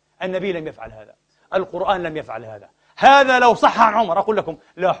لا، النبي لم يفعل هذا، القرآن لم يفعل هذا. هذا لو صح عن عمر أقول لكم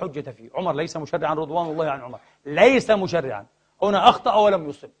لا حجة فيه. عمر ليس مشرعا رضوان الله عن عمر، ليس مشرعا، هنا أخطأ ولم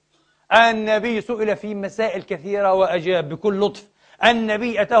يصب. النبي سئل في مسائل كثيرة وأجاب بكل لطف.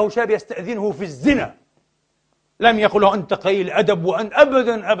 النبي أتاه شاب يستأذنه في الزنا، لم يقل له أنت قليل أدب وأن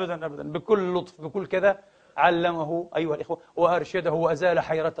أبدا أبدا أبدا، بكل لطف بكل كذا علمه أيها الإخوة وأرشده وأزال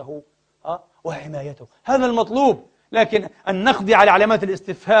حيرته وحمايته. هذا المطلوب. لكن أن نقضي على علامات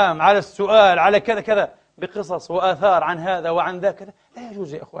الاستفهام، على السؤال، على كذا كذا بقصص وآثار عن هذا وعن ذاك، لا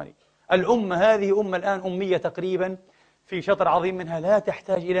يجوز يا إخواني. الأمة هذه أمة الآن أمية تقريبا، في شطر عظيم منها لا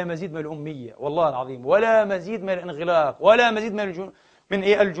تحتاج إلى مزيد من الأمية والله العظيم، ولا مزيد من الانغلاق، ولا مزيد من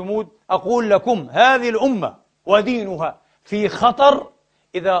الجمود. أقول لكم هذه الأمة ودينها في خطر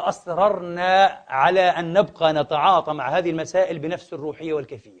إذا أصررنا على أن نبقى نتعاطى مع هذه المسائل بنفس الروحية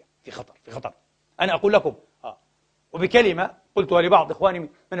والكيفية. في خطر، في خطر. أنا أقول لكم وبكلمة قلتها لبعض إخواني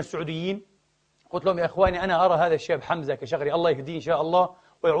من السعوديين، قلت لهم يا إخواني أنا أرى هذا الشاب حمزة كشغري الله يهديه إن شاء الله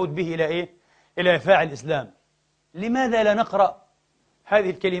ويعود به إلى إيه؟ إلى فاعل الإسلام. لماذا لا نقرأ هذه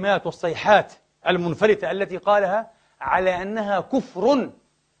الكلمات والصيحات المنفلتة التي قالها على أنها كفر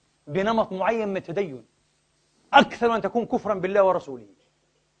بنمط معين من التدين، أكثر من تكون كفرا بالله ورسوله؟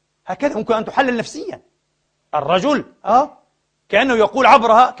 هكذا ممكن أن تحلل نفسيا. الرجل كأنه يقول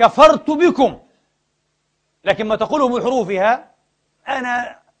عبرها كفرت بكم، لكن ما تقوله بحروفها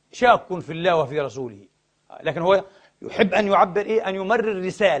أنا شاك في الله وفي رسوله. لكن هو يحب أن يعبر أن يمرر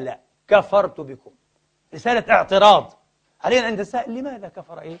رسالة كفرت بكم، رسالة اعتراض. علينا أن نتساءل لماذا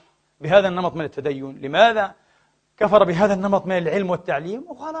كفر بهذا النمط من التدين؟ لماذا كفر بهذا النمط من العلم والتعليم؟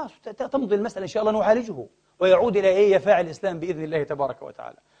 وخلاص تمضي المسألة إن شاء الله نعالجه ويعود إلى يفاعل الإسلام بإذن الله تبارك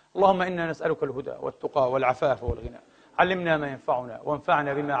وتعالى. اللهم إنا نسألك الهدى والتقى والعفاف والغنى. علمنا ما ينفعنا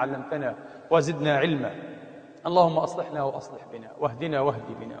وانفعنا بما علمتنا وزدنا علما. اللهم أصلحنا وأصلح بنا، واهدنا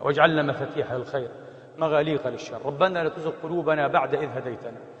واهد بنا، واجعلنا مفاتيح للخير مغاليق للشر. ربنا لا تزغ قلوبنا بعد إذ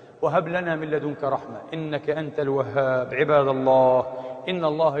هديتنا وهب لنا من لدنك رحمة إنك أنت الوهاب. عباد الله، إن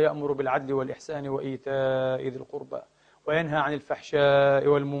الله يأمر بالعدل والإحسان وإيتاء ذي القربى وينهى عن الفحشاء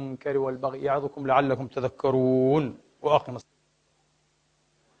والمنكر والبغي يعظكم لعلكم تذكرون. وأقم الصلاة.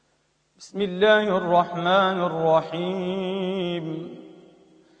 بسم الله الرحمن الرحيم.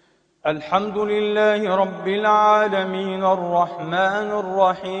 الحمد لله رب العالمين الرحمن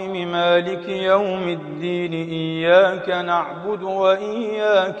الرحيم مالك يوم الدين إياك نعبد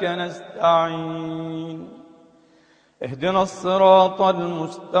وإياك نستعين اهدنا الصراط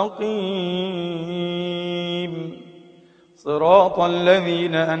المستقيم صراط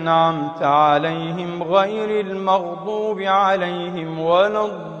الذين أنعمت عليهم غير المغضوب عليهم ولا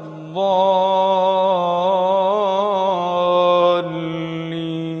الضالين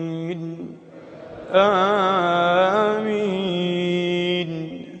آمين.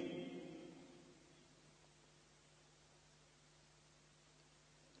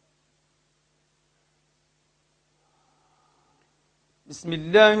 بسم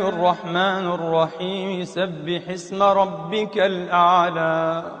الله الرحمن الرحيم. سبح اسم ربك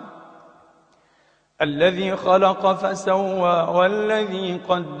الأعلى الذي خلق فسوى والذي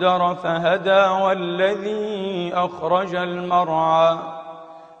قدر فهدى والذي أخرج المرعى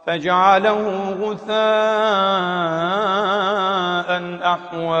فجعله غثاء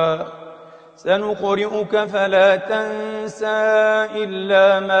أحوى سنقرئك فلا تنسى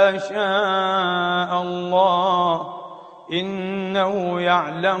إلا ما شاء الله إنه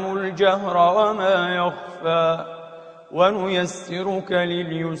يعلم الجهر وما يخفى ونيسرك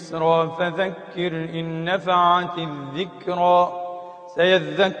لليسرى فذكر إن نفعت الذكرى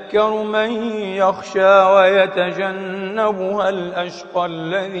سيذكر من يخشى ويتجنبها الأشقى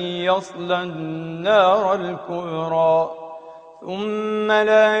الذي يصلى النار الكبرى ثم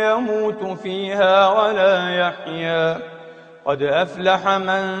لا يموت فيها ولا يحيا قد أفلح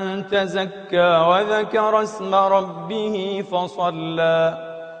من تزكى وذكر اسم ربه فصلى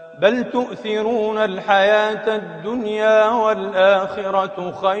بل تؤثرون الحياة الدنيا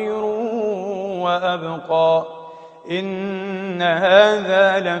والآخرة خير وأبقى إن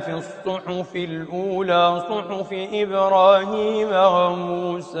هذا لفي الصحف الأولى صحف إبراهيم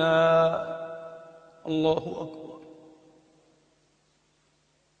وموسى. الله أكبر.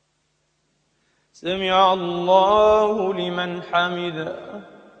 سمع الله لمن حمده.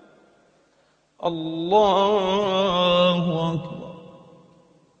 الله أكبر.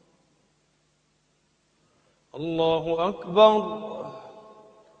 الله أكبر.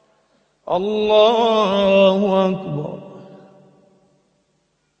 الله أكبر.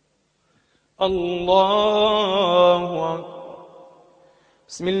 الله أكبر.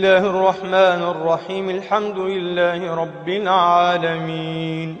 بسم الله الرحمن الرحيم. الحمد لله رب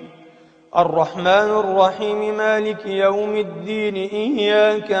العالمين، الرحمن الرحيم، مالك يوم الدين،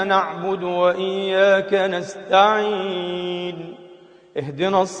 إياك نعبد وإياك نستعين،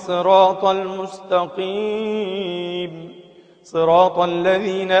 اهدنا الصراط المستقيم، صراط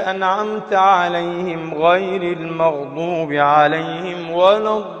الذين أنعمت عليهم غير المغضوب عليهم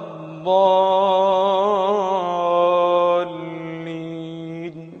ولا الضالين،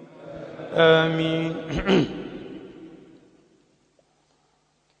 آمين.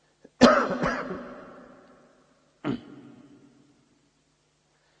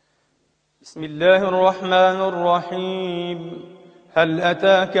 بسم الله الرحمن الرحيم. هل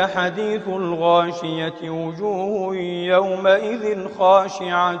أتاك حديث الغاشية؟ وجوه يومئذ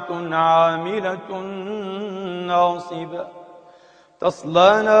خاشعة عاملة ناصبة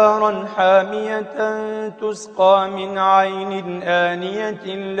تصلى نارا حامية تسقى من عين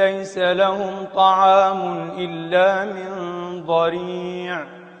آنية ليس لهم طعام إلا من ضريع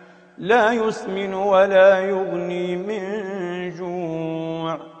لا يسمن ولا يغني من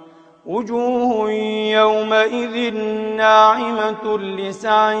جوع. وجوه يومئذ ناعمة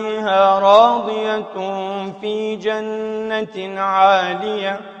لسعيها راضية في جنة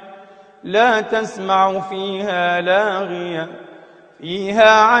عالية لا تسمع فيها لاغية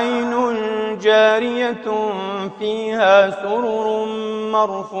فيها عين جارية فيها سرر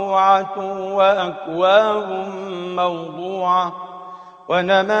مرفوعة وأكواب موضوعة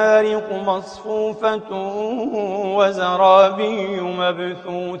ونمارق مصفوفة وزرابي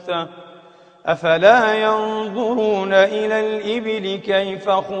مبثوثة. أفلا ينظرون إلى الإبل كيف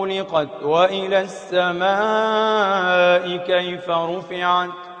خلقت وإلى السماء كيف رفعت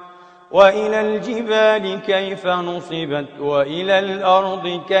وإلى الجبال كيف نصبت وإلى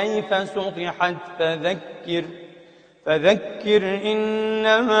الأرض كيف سطحت. فذكر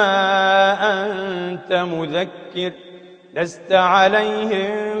إنما أنت مذكر لست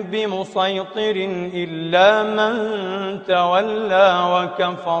عليهم بمسيطر إلا من تولى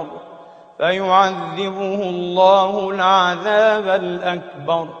وكفر فيعذبه الله العذاب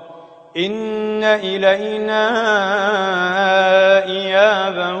الأكبر. إن إلينا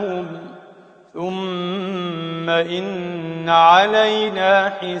إيابهم ثم إن علينا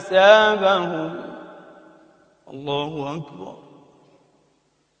حسابهم. الله أكبر.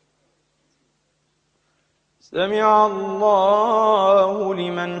 سمع الله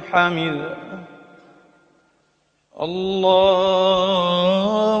لمن حمده. الله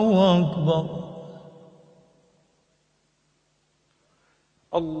أكبر.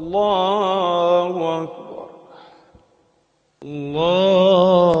 الله أكبر.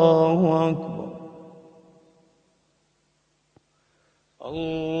 الله أكبر.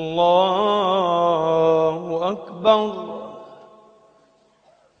 الله أكبر.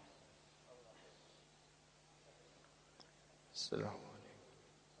 السلام عليكم.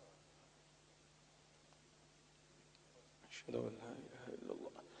 أشهد أن لا إله إلا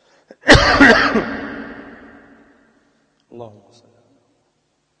الله. اللهم صل.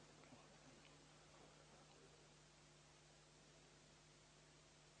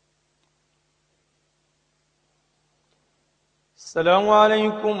 السلام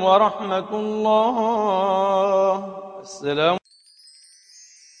عليكم ورحمة الله. السلام